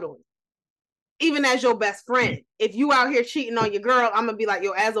you out on it. Even as your best friend, if you out here cheating on your girl, I'm going to be like,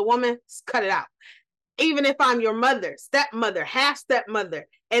 yo, as a woman, cut it out. Even if I'm your mother, stepmother, half stepmother,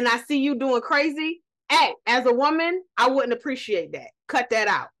 and I see you doing crazy, hey, as a woman, I wouldn't appreciate that. Cut that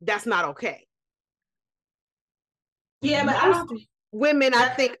out. That's not okay. Yeah, but women, I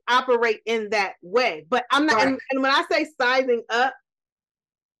think, operate in that way. But I'm not, and when I say sizing up,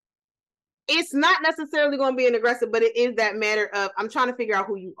 it's not necessarily going to be an aggressive, but it is that matter of, I'm trying to figure out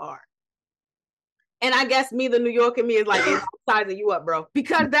who you are. And I guess me, the New York in me, is like, it's sizing you up, bro.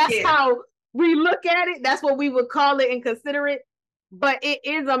 Because that's how we look at it. That's what we would call it and consider it. But it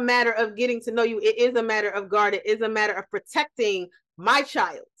is a matter of getting to know you. It is a matter of guard. It is a matter of protecting my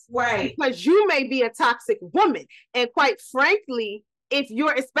child. Right. Because you may be a toxic woman. And quite frankly,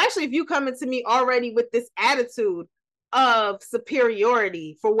 especially if you come into me already with this attitude of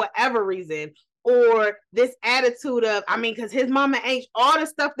superiority for whatever reason, or this attitude of, because his mama ain't, all the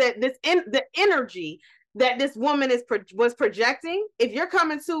stuff that the energy that this woman was projecting, if you're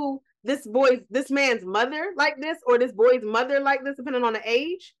coming to this man's mother like this, or this boy's mother like this, depending on the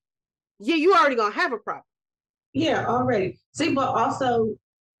age, you already gonna have a problem. Yeah, already. See, but also,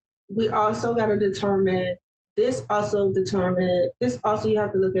 we also got to determine, you have to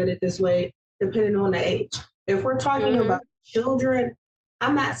look at it this way, depending on the age. If we're talking about children,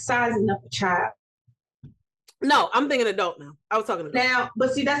 I'm not sizing up a child. No, I'm thinking adult now. I was talking adult. Now,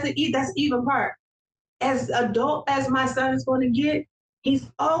 but see, that's even part. As adult as my son is going to get, he's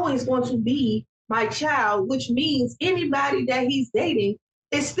always going to be my child, which means anybody that he's dating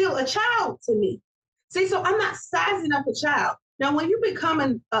is still a child to me. See, so I'm not sizing up a child. Now, when you become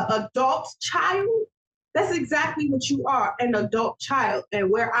an adult child, that's exactly what you are, an adult child.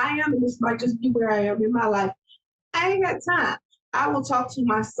 And where I am, and this might just be where I am in my life, I ain't got time. I will talk to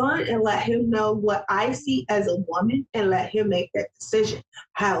my son and let him know what I see as a woman and let him make that decision.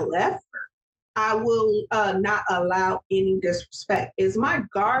 However, I will not allow any disrespect. Is my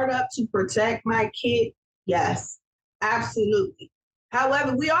guard up to protect my kid? Yes, absolutely.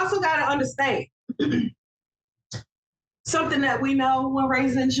 However, we also got to understand something that we know when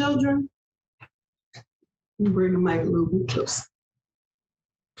raising children. You bring the mic a little bit closer.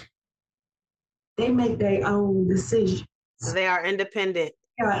 They make their own decisions. They are independent.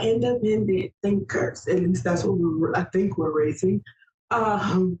 They are independent thinkers. At least that's what I think we're raising. They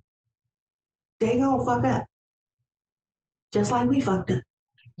gonna fuck up. Just like we fucked up.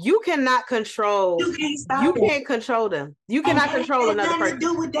 You cannot control. You can't control them. You cannot control another person. Nothing to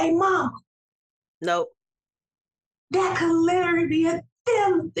do with their mom. Nope. That could literally be a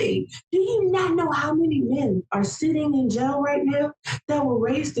them thing. Do you not know how many men are sitting in jail right now that were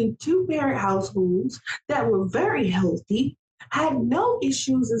raised in two-parent households, that were very healthy, had no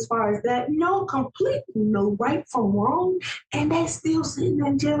issues as far as that, completely no right from wrong, and they still sitting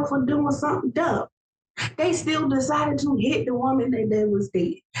in jail for doing something dumb? They still decided to hit the woman that was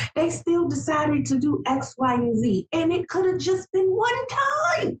dead. They still decided to do X, Y, and Z. And it could have just been one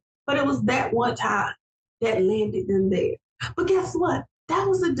time. But it was that one time that landed them there. But guess what? That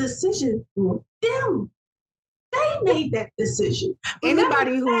was a decision for them. They made that decision.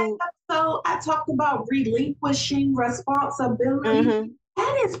 Anybody who... So I talked about relinquishing responsibility.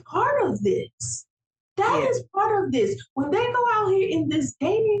 That is part of this. That is part of this. When they go out here in this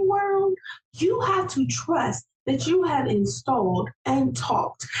dating world, you have to trust that you have installed and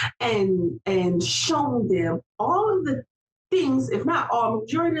talked and shown them all of the things, if not all,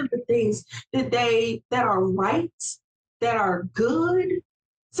 majority of the things that are right, that are good,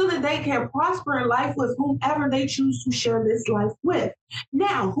 so that they can prosper in life with whomever they choose to share this life with.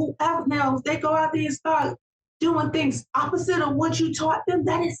 Now, if they go out there and start doing things opposite of what you taught them,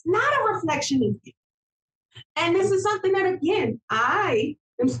 that is not a reflection of you. And this is something that, again, I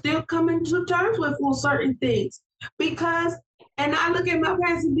am still coming to terms with on certain things. And I look at my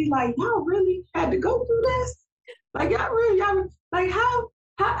parents and be like, y'all really had to go through this? Like, how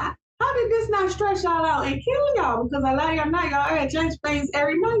did this not stress y'all out and kill y'all? Because a lot of y'all know y'all had change things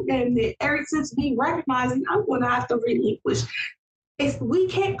every night, damn it. Ever since me recognizing I'm going to have to relinquish. We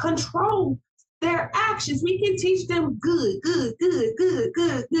can't control their actions. We can teach them good.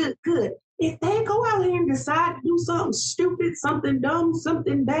 If they go out here and decide to do something stupid, something dumb,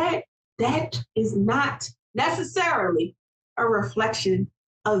 something bad, that is not necessarily a reflection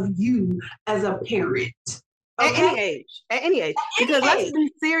of you as a parent. Okay? At any age. Because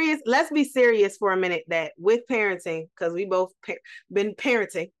let's be serious for a minute, that with parenting, because we both been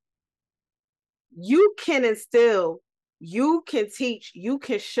parenting, you can instill, you can teach, you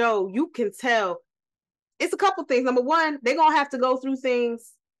can show, you can tell. It's a couple things. Number one, they're going to have to go through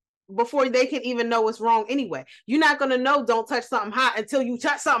things before they can even know what's wrong anyway. You're not going to know don't touch something hot until you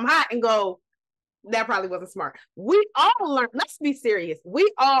touch something hot and go, that probably wasn't smart. We all learn. Let's be serious.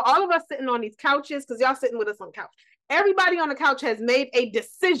 All of us sitting on these couches, because y'all sitting with us on the couch. Everybody on the couch has made a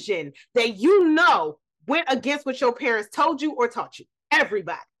decision that went against what your parents told you or taught you.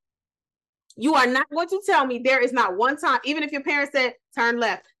 Everybody. You are not going to tell me there is not one time, even if your parents said turn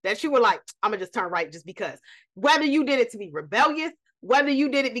left, that you were like, I'm gonna just turn right just because. Whether you did it to be rebellious, whether you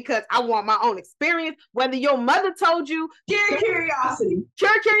did it because I want my own experience, whether your mother told you, pure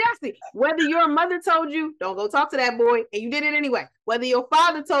curiosity, whether your mother told you, don't go talk to that boy, and you did it anyway, whether your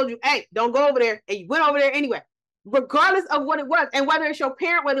father told you, hey, don't go over there, and you went over there anyway, regardless of what it was, and whether it's your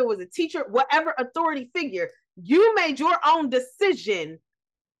parent, whether it was a teacher, whatever authority figure, you made your own decision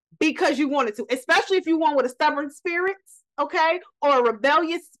because you wanted to, especially if you want with a stubborn spirit, okay, or a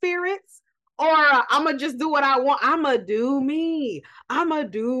rebellious spirit, or I'm gonna just do what I want. I'm gonna do me.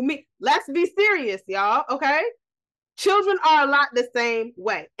 Let's be serious, y'all, okay? Children are a lot the same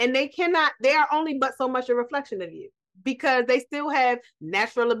way, and they are only but so much a reflection of you because they still have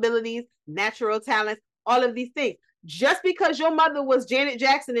natural abilities, natural talents, all of these things. Just because your mother was Janet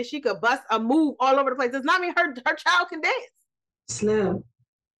Jackson and she could bust a move all over the place does not mean her child can dance. Slim.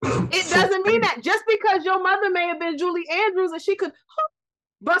 It doesn't mean that. Just because your mother may have been Julie Andrews and she could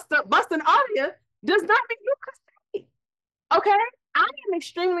bust an aria does not mean you could sing. Okay? I am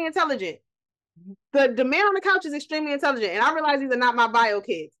extremely intelligent. The man on the couch is extremely intelligent, and I realize these are not my bio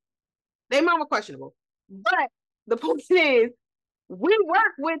kids. They mama questionable. But the point is, we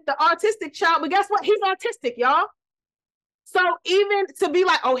work with the autistic child, but guess what? He's autistic, y'all. So even to be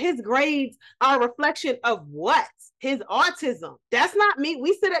like, oh, his grades are a reflection of what? His autism. That's not me.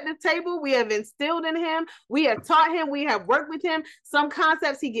 We sit at the table. We have instilled in him. We have taught him. We have worked with him. Some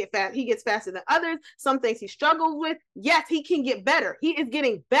concepts he gets faster than others. Some things he struggles with. Yes, he can get better. He is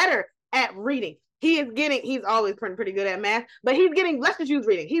getting better at reading. He's always pretty good at math, but let's just use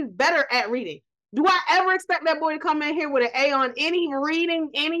reading. He's better at reading. Do I ever expect that boy to come in here with an A on any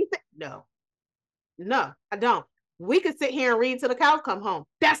reading, anything? No, I don't. We could sit here and read till the cows come home.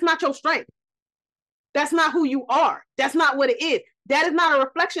 That's not your strength. That's not who you are. That's not what it is. That is not a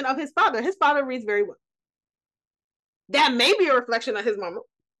reflection of his father. His father reads very well. That may be a reflection of his mama,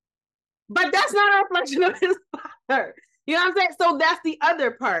 but that's not a reflection of his father. You know what I'm saying? So that's the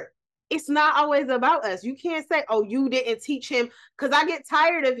other part. It's not always about us. You can't say, oh, you didn't teach him. Because I get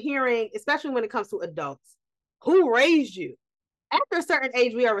tired of hearing, especially when it comes to adults, who raised you? After a certain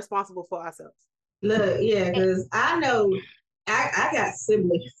age, we are responsible for ourselves. Look, yeah, because I know I got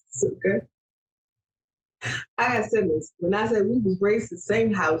siblings. Okay? I got siblings. When I say we was raised in the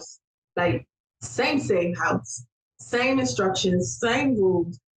same house, like same house, same instructions, same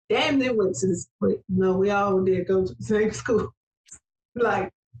rules. Damn, they went to this point. No, we all did go to the same school.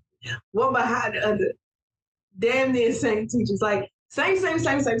 Like one behind the other. Damn near same teachers. Like same.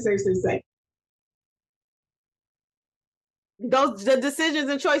 The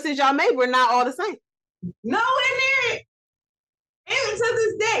decisions and choices y'all made were not all the same. Nowhere near it. Even to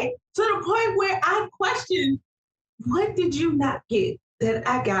this day, to the point where I question, what did you not get that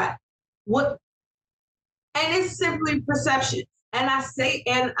I got? What? And it's simply perception. And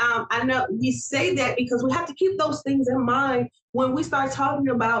I know we say that because we have to keep those things in mind when we start talking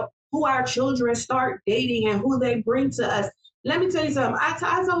about who our children start dating and who they bring to us. Let me tell you something. I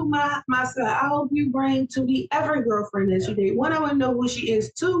told my son, I hope you bring to me every girlfriend that you date. One, I want to know who she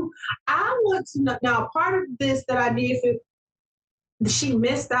is. Two, I want to know. Now, part of this that I did she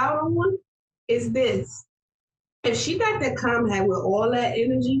missed out on one is this. If she got that head with all that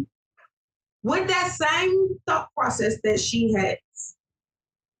energy, with that same thought process that she has,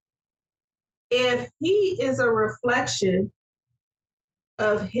 if he is a reflection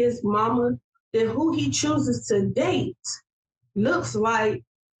of his mama, then who he chooses to date looks like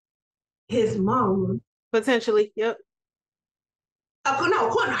his mama. Potentially, yep. No,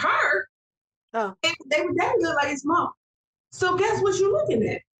 according to her, they would definitely look like his mom. So guess what you're looking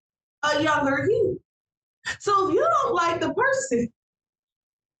at? A younger you. So if you don't like the person,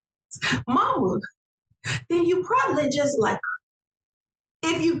 mama, then you probably just like her.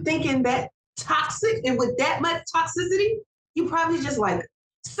 If you thinking that toxic and with that much toxicity, you probably just like her.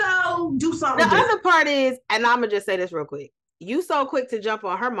 So do something. The other part is, and I'm gonna just say this real quick. You so quick to jump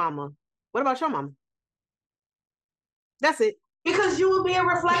on her mama. What about your mama? That's it. Because you will be a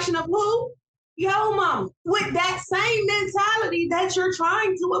reflection of who? Your mama. With that same mentality that you're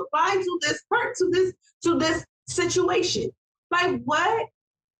trying to apply to this situation. Like what?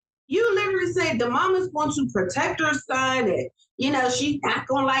 You literally said the mama's going to protect her son and she's not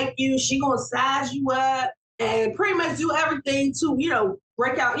gonna like you, she gonna size you up and pretty much do everything to,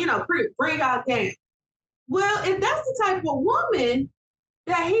 break out, bring out that. Well, if that's the type of woman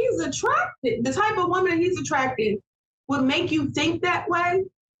that he's attracted, the type of woman that he's attracted would make you think that way.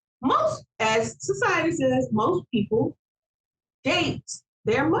 Most, as society says, most people date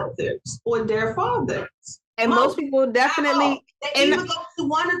their mothers or their fathers. And most people definitely, they either go to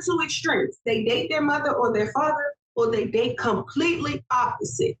one or two extremes. They date their mother or their father, or they date completely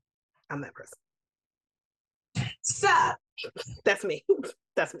opposite. I'm that person. So that's me.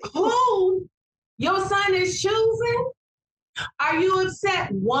 That's me. Who your son is choosing? Are you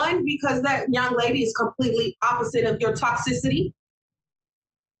upset, one, because that young lady is completely opposite of your toxicity?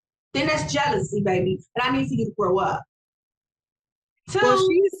 Then that's jealousy, baby. And I need for you to grow up. Two, well,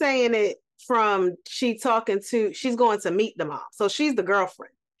 she's saying it from she's going to meet the mom. So she's the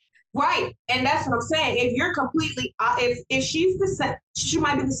girlfriend. Right. And that's what I'm saying. If you're completely, if she's the same, she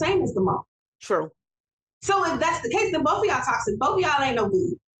might be the same as the mom. True. So if that's the case, then both of y'all toxic. Both of y'all ain't no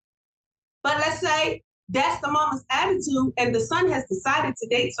good. But let's say that's the mama's attitude, and the son has decided to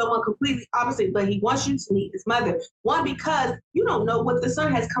date someone completely opposite, but he wants you to meet his mother. One, because you don't know what the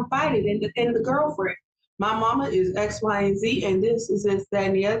son has confided in the girlfriend. My mama is X, Y, and Z, and this is this, that,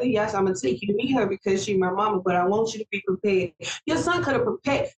 and the other. Yes, I'm gonna take you to meet her because she's my mama, but I want you to be prepared. Your son could have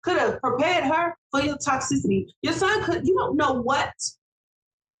prepared her for your toxicity. Your son you don't know what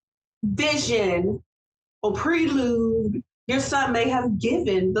vision or prelude your son may have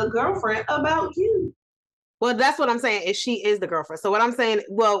given the girlfriend about you. Well, that's what I'm saying, is she is the girlfriend. So what I'm saying,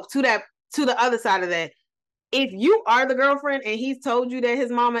 well, to the other side of that, if you are the girlfriend and he's told you that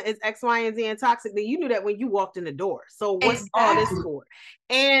his mama is X, Y, and Z and toxic, then you knew that when you walked in the door. So what's all this for?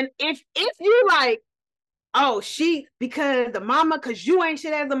 And if you like, oh, because the mama, because you ain't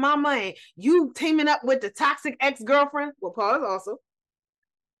shit as a mama and you teaming up with the toxic ex-girlfriend, well, pause also.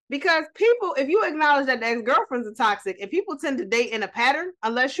 Because people, if you acknowledge that the ex-girlfriends are toxic, and people tend to date in a pattern,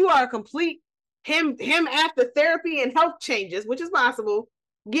 unless you are a complete him after therapy and health changes, which is possible,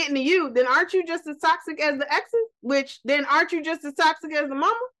 getting to you, then aren't you just as toxic as the exes? Which then aren't you just as toxic as the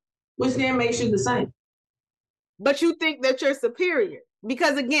mama? Which then makes you the same. But you think that you're superior.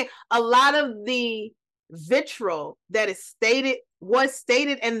 Because again, a lot of the vitriol that was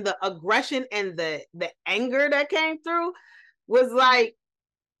stated and the aggression and the anger that came through was like,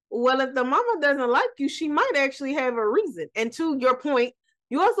 well, if the mama doesn't like you, she might actually have a reason. And to your point,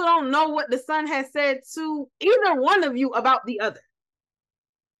 you also don't know what the son has said to either one of you about the other.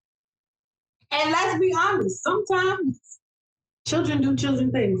 And let's be honest, sometimes children do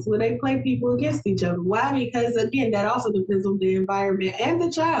children things where they play people against each other. Why? Because again, that also depends on the environment and the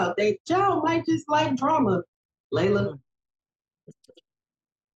child. The child might just like drama. Layla.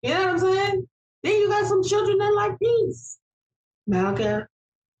 You know what I'm saying? Then you got some children that like peace. Malcolm.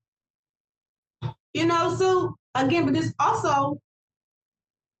 You know, so again, but this also,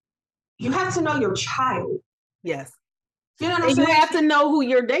 you have to know your child. Yes. You know what I'm saying? You have to know who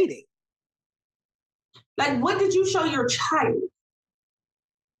you're dating. Like, what did you show your child?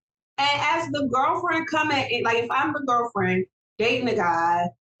 And as the girlfriend coming, like if I'm the girlfriend dating a guy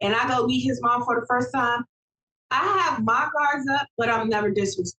and I go meet his mom for the first time, I have my guards up, but I'm never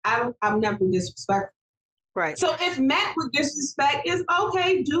disrespectful. Right. So if met with disrespect is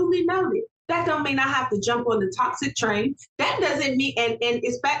okay, duly noted. That don't mean I have to jump on the toxic train. That doesn't mean, and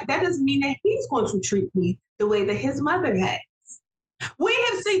it's back, that doesn't mean that he's going to treat me the way that his mother has. We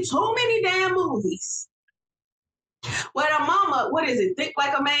have seen too many damn movies where the mama, what is it, Think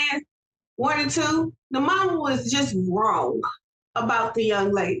Like a Man, 1 and 2, the mama was just wrong about the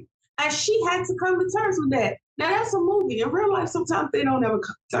young lady. And she had to come to terms with that. Now that's a movie. In real life, sometimes they don't ever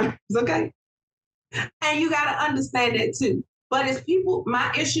come to terms, okay? And you got to understand that too. But it's people, my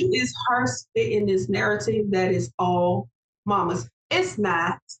issue is her in this narrative that is all mamas. It's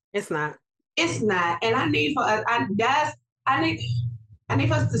not. It's not. It's not. And I need for us, I need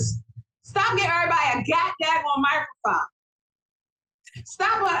for us to stop getting everybody a goddamn microphone.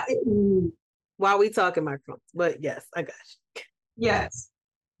 Stop. While we talking microphones, but yes, I got you. Yes.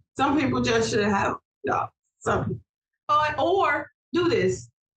 Some people just should have, some. Or do this.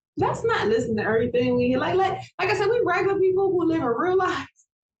 Let's not listen to everything we hear. Like I said, we regular people who live in real life.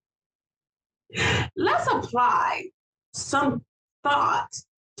 Let's apply some thought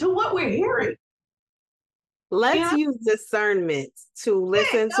to what we're hearing. Let's use discernment to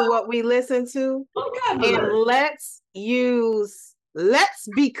listen to what we listen to. Okay, and let's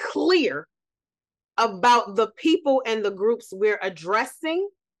be clear about the people and the groups we're addressing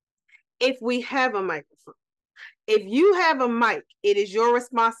if we have a microphone. If you have a mic, it is your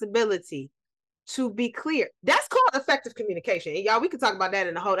responsibility to be clear. That's called effective communication. And y'all, we can talk about that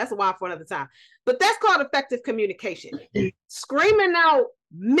in the whole, that's a while for another time. But that's called effective communication. Screaming out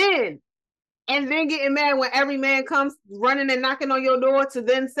men and then getting mad when every man comes running and knocking on your door to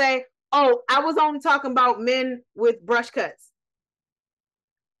then say, oh, I was only talking about men with brush cuts.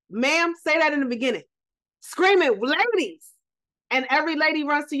 Ma'am, say that in the beginning. Screaming, ladies, and every lady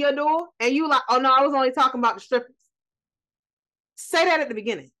runs to your door and you like, oh no, I was only talking about the strippers. Say that at the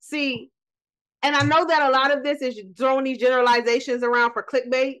beginning. See, and I know that a lot of this is throwing these generalizations around for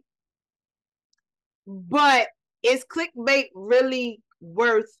clickbait, but is clickbait really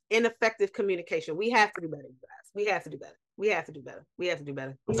worth ineffective communication? We have to do better, guys. We have to do better. We have to do better. We have to do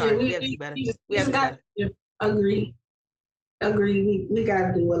better. I'm sorry. We have to do better. We have to do better. Agree. We got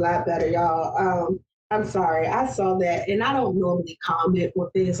to do a lot better, y'all. I'm sorry. I saw that, and I don't normally comment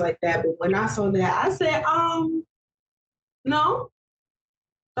with things like that, but when I saw that, I said, no.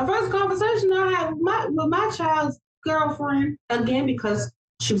 The first conversation I had with my child's girlfriend, again, because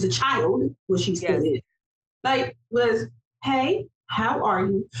she was a child, what she still is, like, was, hey, how are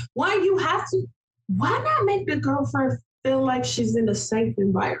you? Why not make the girlfriend feel like she's in a safe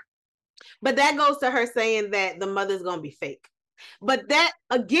environment? But that goes to her saying that the mother's going to be fake. But that,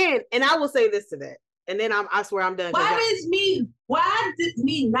 again, and I will say this to that, and then I swear I'm done. Why does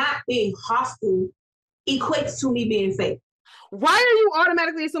me not being hostile equates to me being fake? Why are you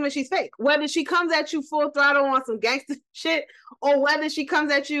automatically assuming she's fake? Whether she comes at you full throttle on some gangster shit, or whether she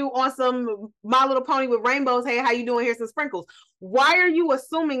comes at you on some My Little Pony with rainbows, hey, how you doing? Here's some sprinkles. Why are you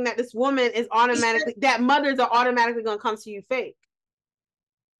assuming that this woman is automatically, that mothers are automatically going to come to you fake?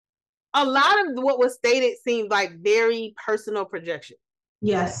 A lot of what was stated seemed like very personal projection.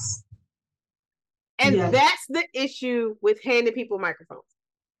 Yes. And that's the issue with handing people microphones.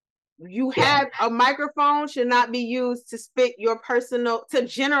 You have a microphone should not be used to spit your personal, to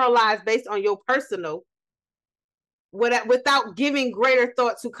generalize based on your personal, without giving greater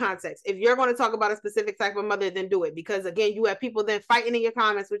thought to context. If you're going to talk about a specific type of mother, then do it. Because again, you have people then fighting in your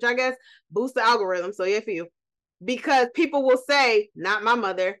comments, which I guess boosts the algorithm. So yeah, for you. Because people will say, not my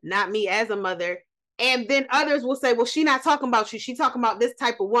mother, not me as a mother. And then others will say, well, she's not talking about you. She's talking about this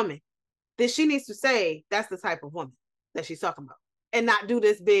type of woman. Then she needs to say, that's the type of woman that she's talking about. And not do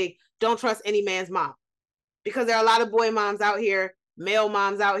this big, don't trust any man's mom. Because there are a lot of boy moms out here, male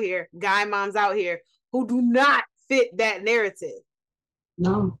moms out here, guy moms out here who do not fit that narrative.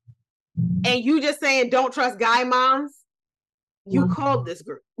 No. And you just saying, don't trust guy moms, you called this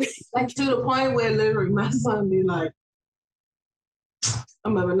group. Like to the point where literally my son be like,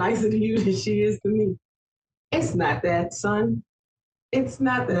 I'm ever nicer to you than she is to me. It's not that, son. It's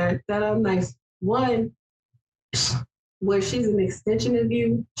not that I'm nice. One, where she's an extension of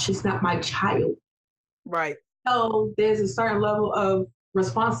you, she's not my child. Right. So there's a certain level of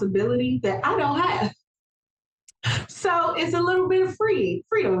responsibility that I don't have. So it's a little bit of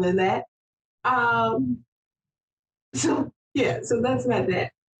freedom in that. So that's not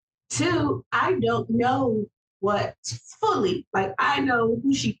that. Two, I don't know what fully, like I know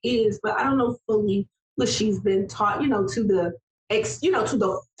who she is, but I don't know fully what she's been taught, to the to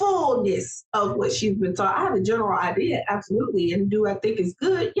the fullness of what she's been taught. I have a general idea, absolutely. And do I think it's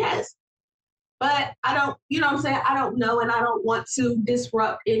good? Yes. But I don't, what I'm saying? I don't know, and I don't want to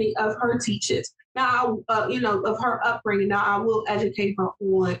disrupt any of her teachings. Now, of her upbringing. Now, I will educate her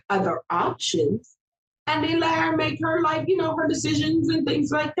on other options, and then let her make her, her decisions and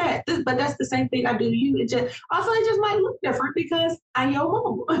things like that. But that's the same thing I do to you. It just might look different because I'm your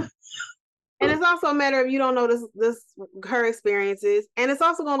mom. And it's also a matter of you don't know this her experiences, and it's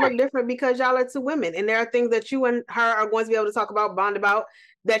also going to look different because y'all are two women, and there are things that you and her are going to be able to talk about, bond about,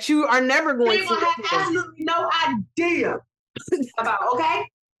 that you are never going to have absolutely no idea about. Okay,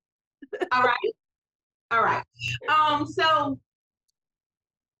 all right. So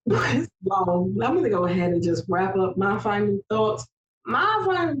I'm going to go ahead and just wrap up my final thoughts. My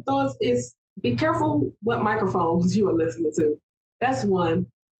final thoughts is be careful what microphones you are listening to. That's one.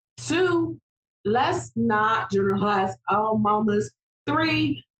 Two, let's not generalize all mamas.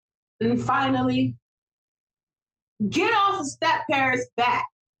 Three, and finally, get off of step parents' back.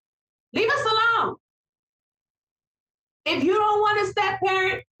 Leave us alone. If you don't want a step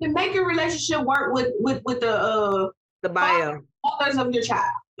parent, then make your relationship work with the bio fathers of your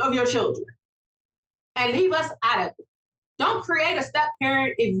children, and leave us out of it. Don't create a step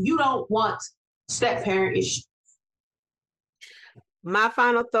parent if you don't want step parent issues. My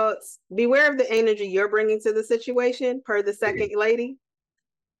final thoughts: beware of the energy you're bringing to the situation, per the second lady.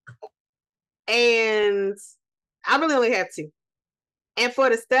 And I really only have two. And for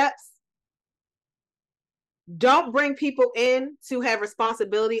the steps, don't bring people in to have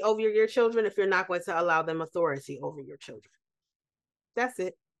responsibility over your children if you're not going to allow them authority over your children. That's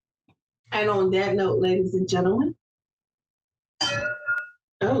it. And on that note, ladies and gentlemen,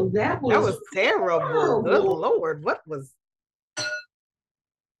 that was terrible. Good Lord, what was?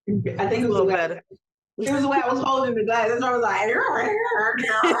 I think it was a little better. It was the way I was holding the glass. I was like,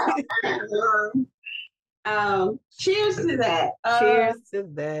 Cheers to that. Cheers to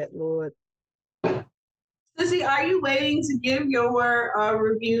that, Lord. Sissy, are you waiting to give your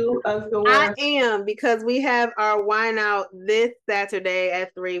review of your? I am, because we have our wine out this Saturday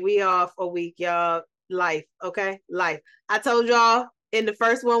at 3. We off a week, y'all. Life, okay? Life. I told y'all in the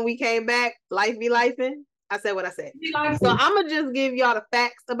first one we came back, life be lifing. I said what I said. So I'm going to just give y'all the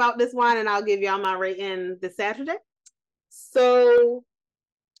facts about this wine, and I'll give y'all my rating this Saturday. So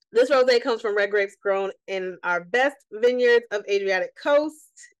this rosé comes from red grapes grown in our best vineyards of Adriatic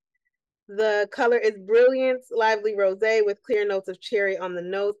coast. The color is brilliant, lively rosé with clear notes of cherry on the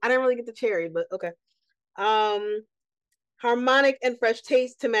nose. I didn't really get the cherry, but okay. Harmonic and fresh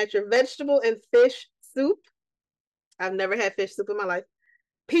taste to match your vegetable and fish soup. I've never had fish soup in my life.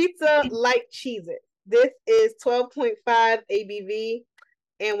 Pizza like cheeses. This is 12.5 ABV.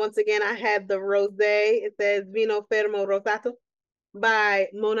 And once again, I had the rosé. It says Vino Fermo Rosato by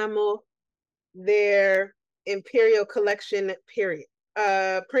Mon Amour, their Imperial Collection period.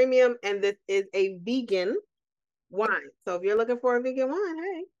 Premium, and this is a vegan wine. So if you're looking for a vegan wine,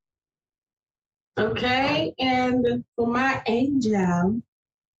 hey. Okay, and for my angel,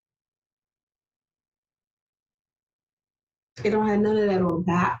 it don't have none of that on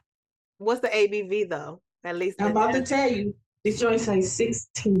that. What's the ABV though? At least I'm about to tell you. This joint says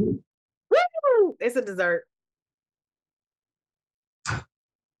 16. Woo! It's a dessert.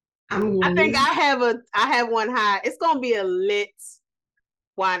 I think I have one high. It's gonna be a lit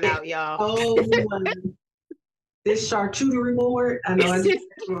wine out, y'all. Oh, this charcuterie board. I know it's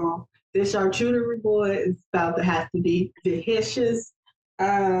wrong. This charcuterie board is about to have to be delicious. I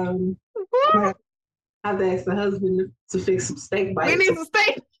have to ask the husband to fix some steak bites. We need some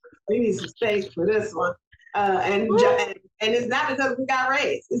steak. We need some steak for this one. And it's not because we got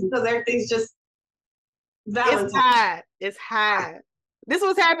raised. It's because everything's just Valentine's. It's high. It's high. This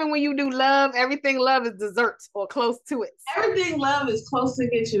was happening when you do love. Everything love is desserts or close to it. Everything love is close to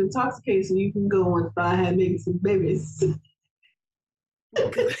get you intoxicated so you can go and have maybe some babies.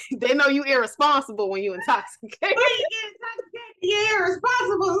 They know you irresponsible when you intoxicated. When you get intoxicated, you're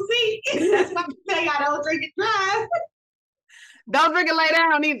irresponsible. See, that's why I say I don't drink it dry. Don't drink it lay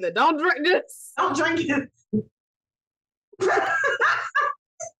down either. Don't drink this. Don't drink it.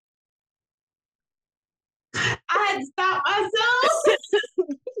 I had to stop myself.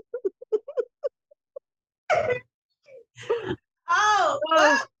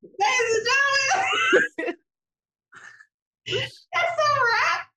 Well, ladies and gentlemen, that's a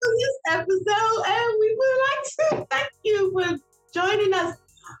wrap for this episode, and we would like to thank you for joining us.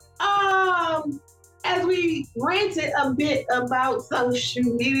 As we ranted a bit about social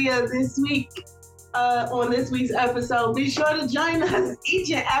media this week, on this week's episode, be sure to join us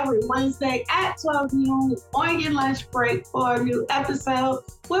each and every Wednesday at 12 noon on your lunch break for a new episode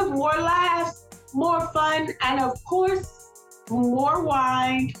with more laughs, more fun, and of course, more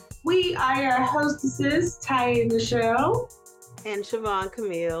wine. We are your hostesses, Ty and Michelle. And Siobhan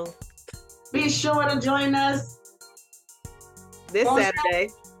Camille. Be sure to join us this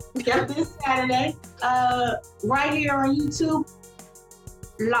Saturday. Yep, this Saturday. Right here on YouTube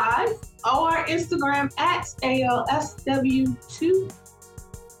live or Instagram at ALSW2.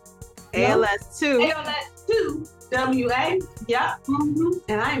 ALS2. ALS2WA. Yeah. Mm-hmm.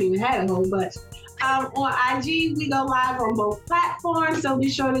 And I ain't even had a whole bunch. On IG, we go live on both platforms, so be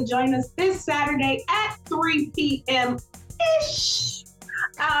sure to join us this Saturday at 3 p.m.-ish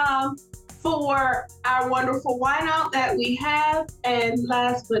for our wonderful wine out that we have. And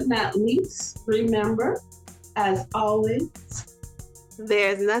last but not least, remember, as always,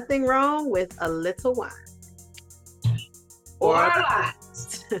 there's nothing wrong with a little wine. Or a lot.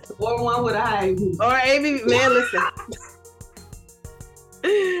 Or one with a high ABV. Or ABV. Man, listen.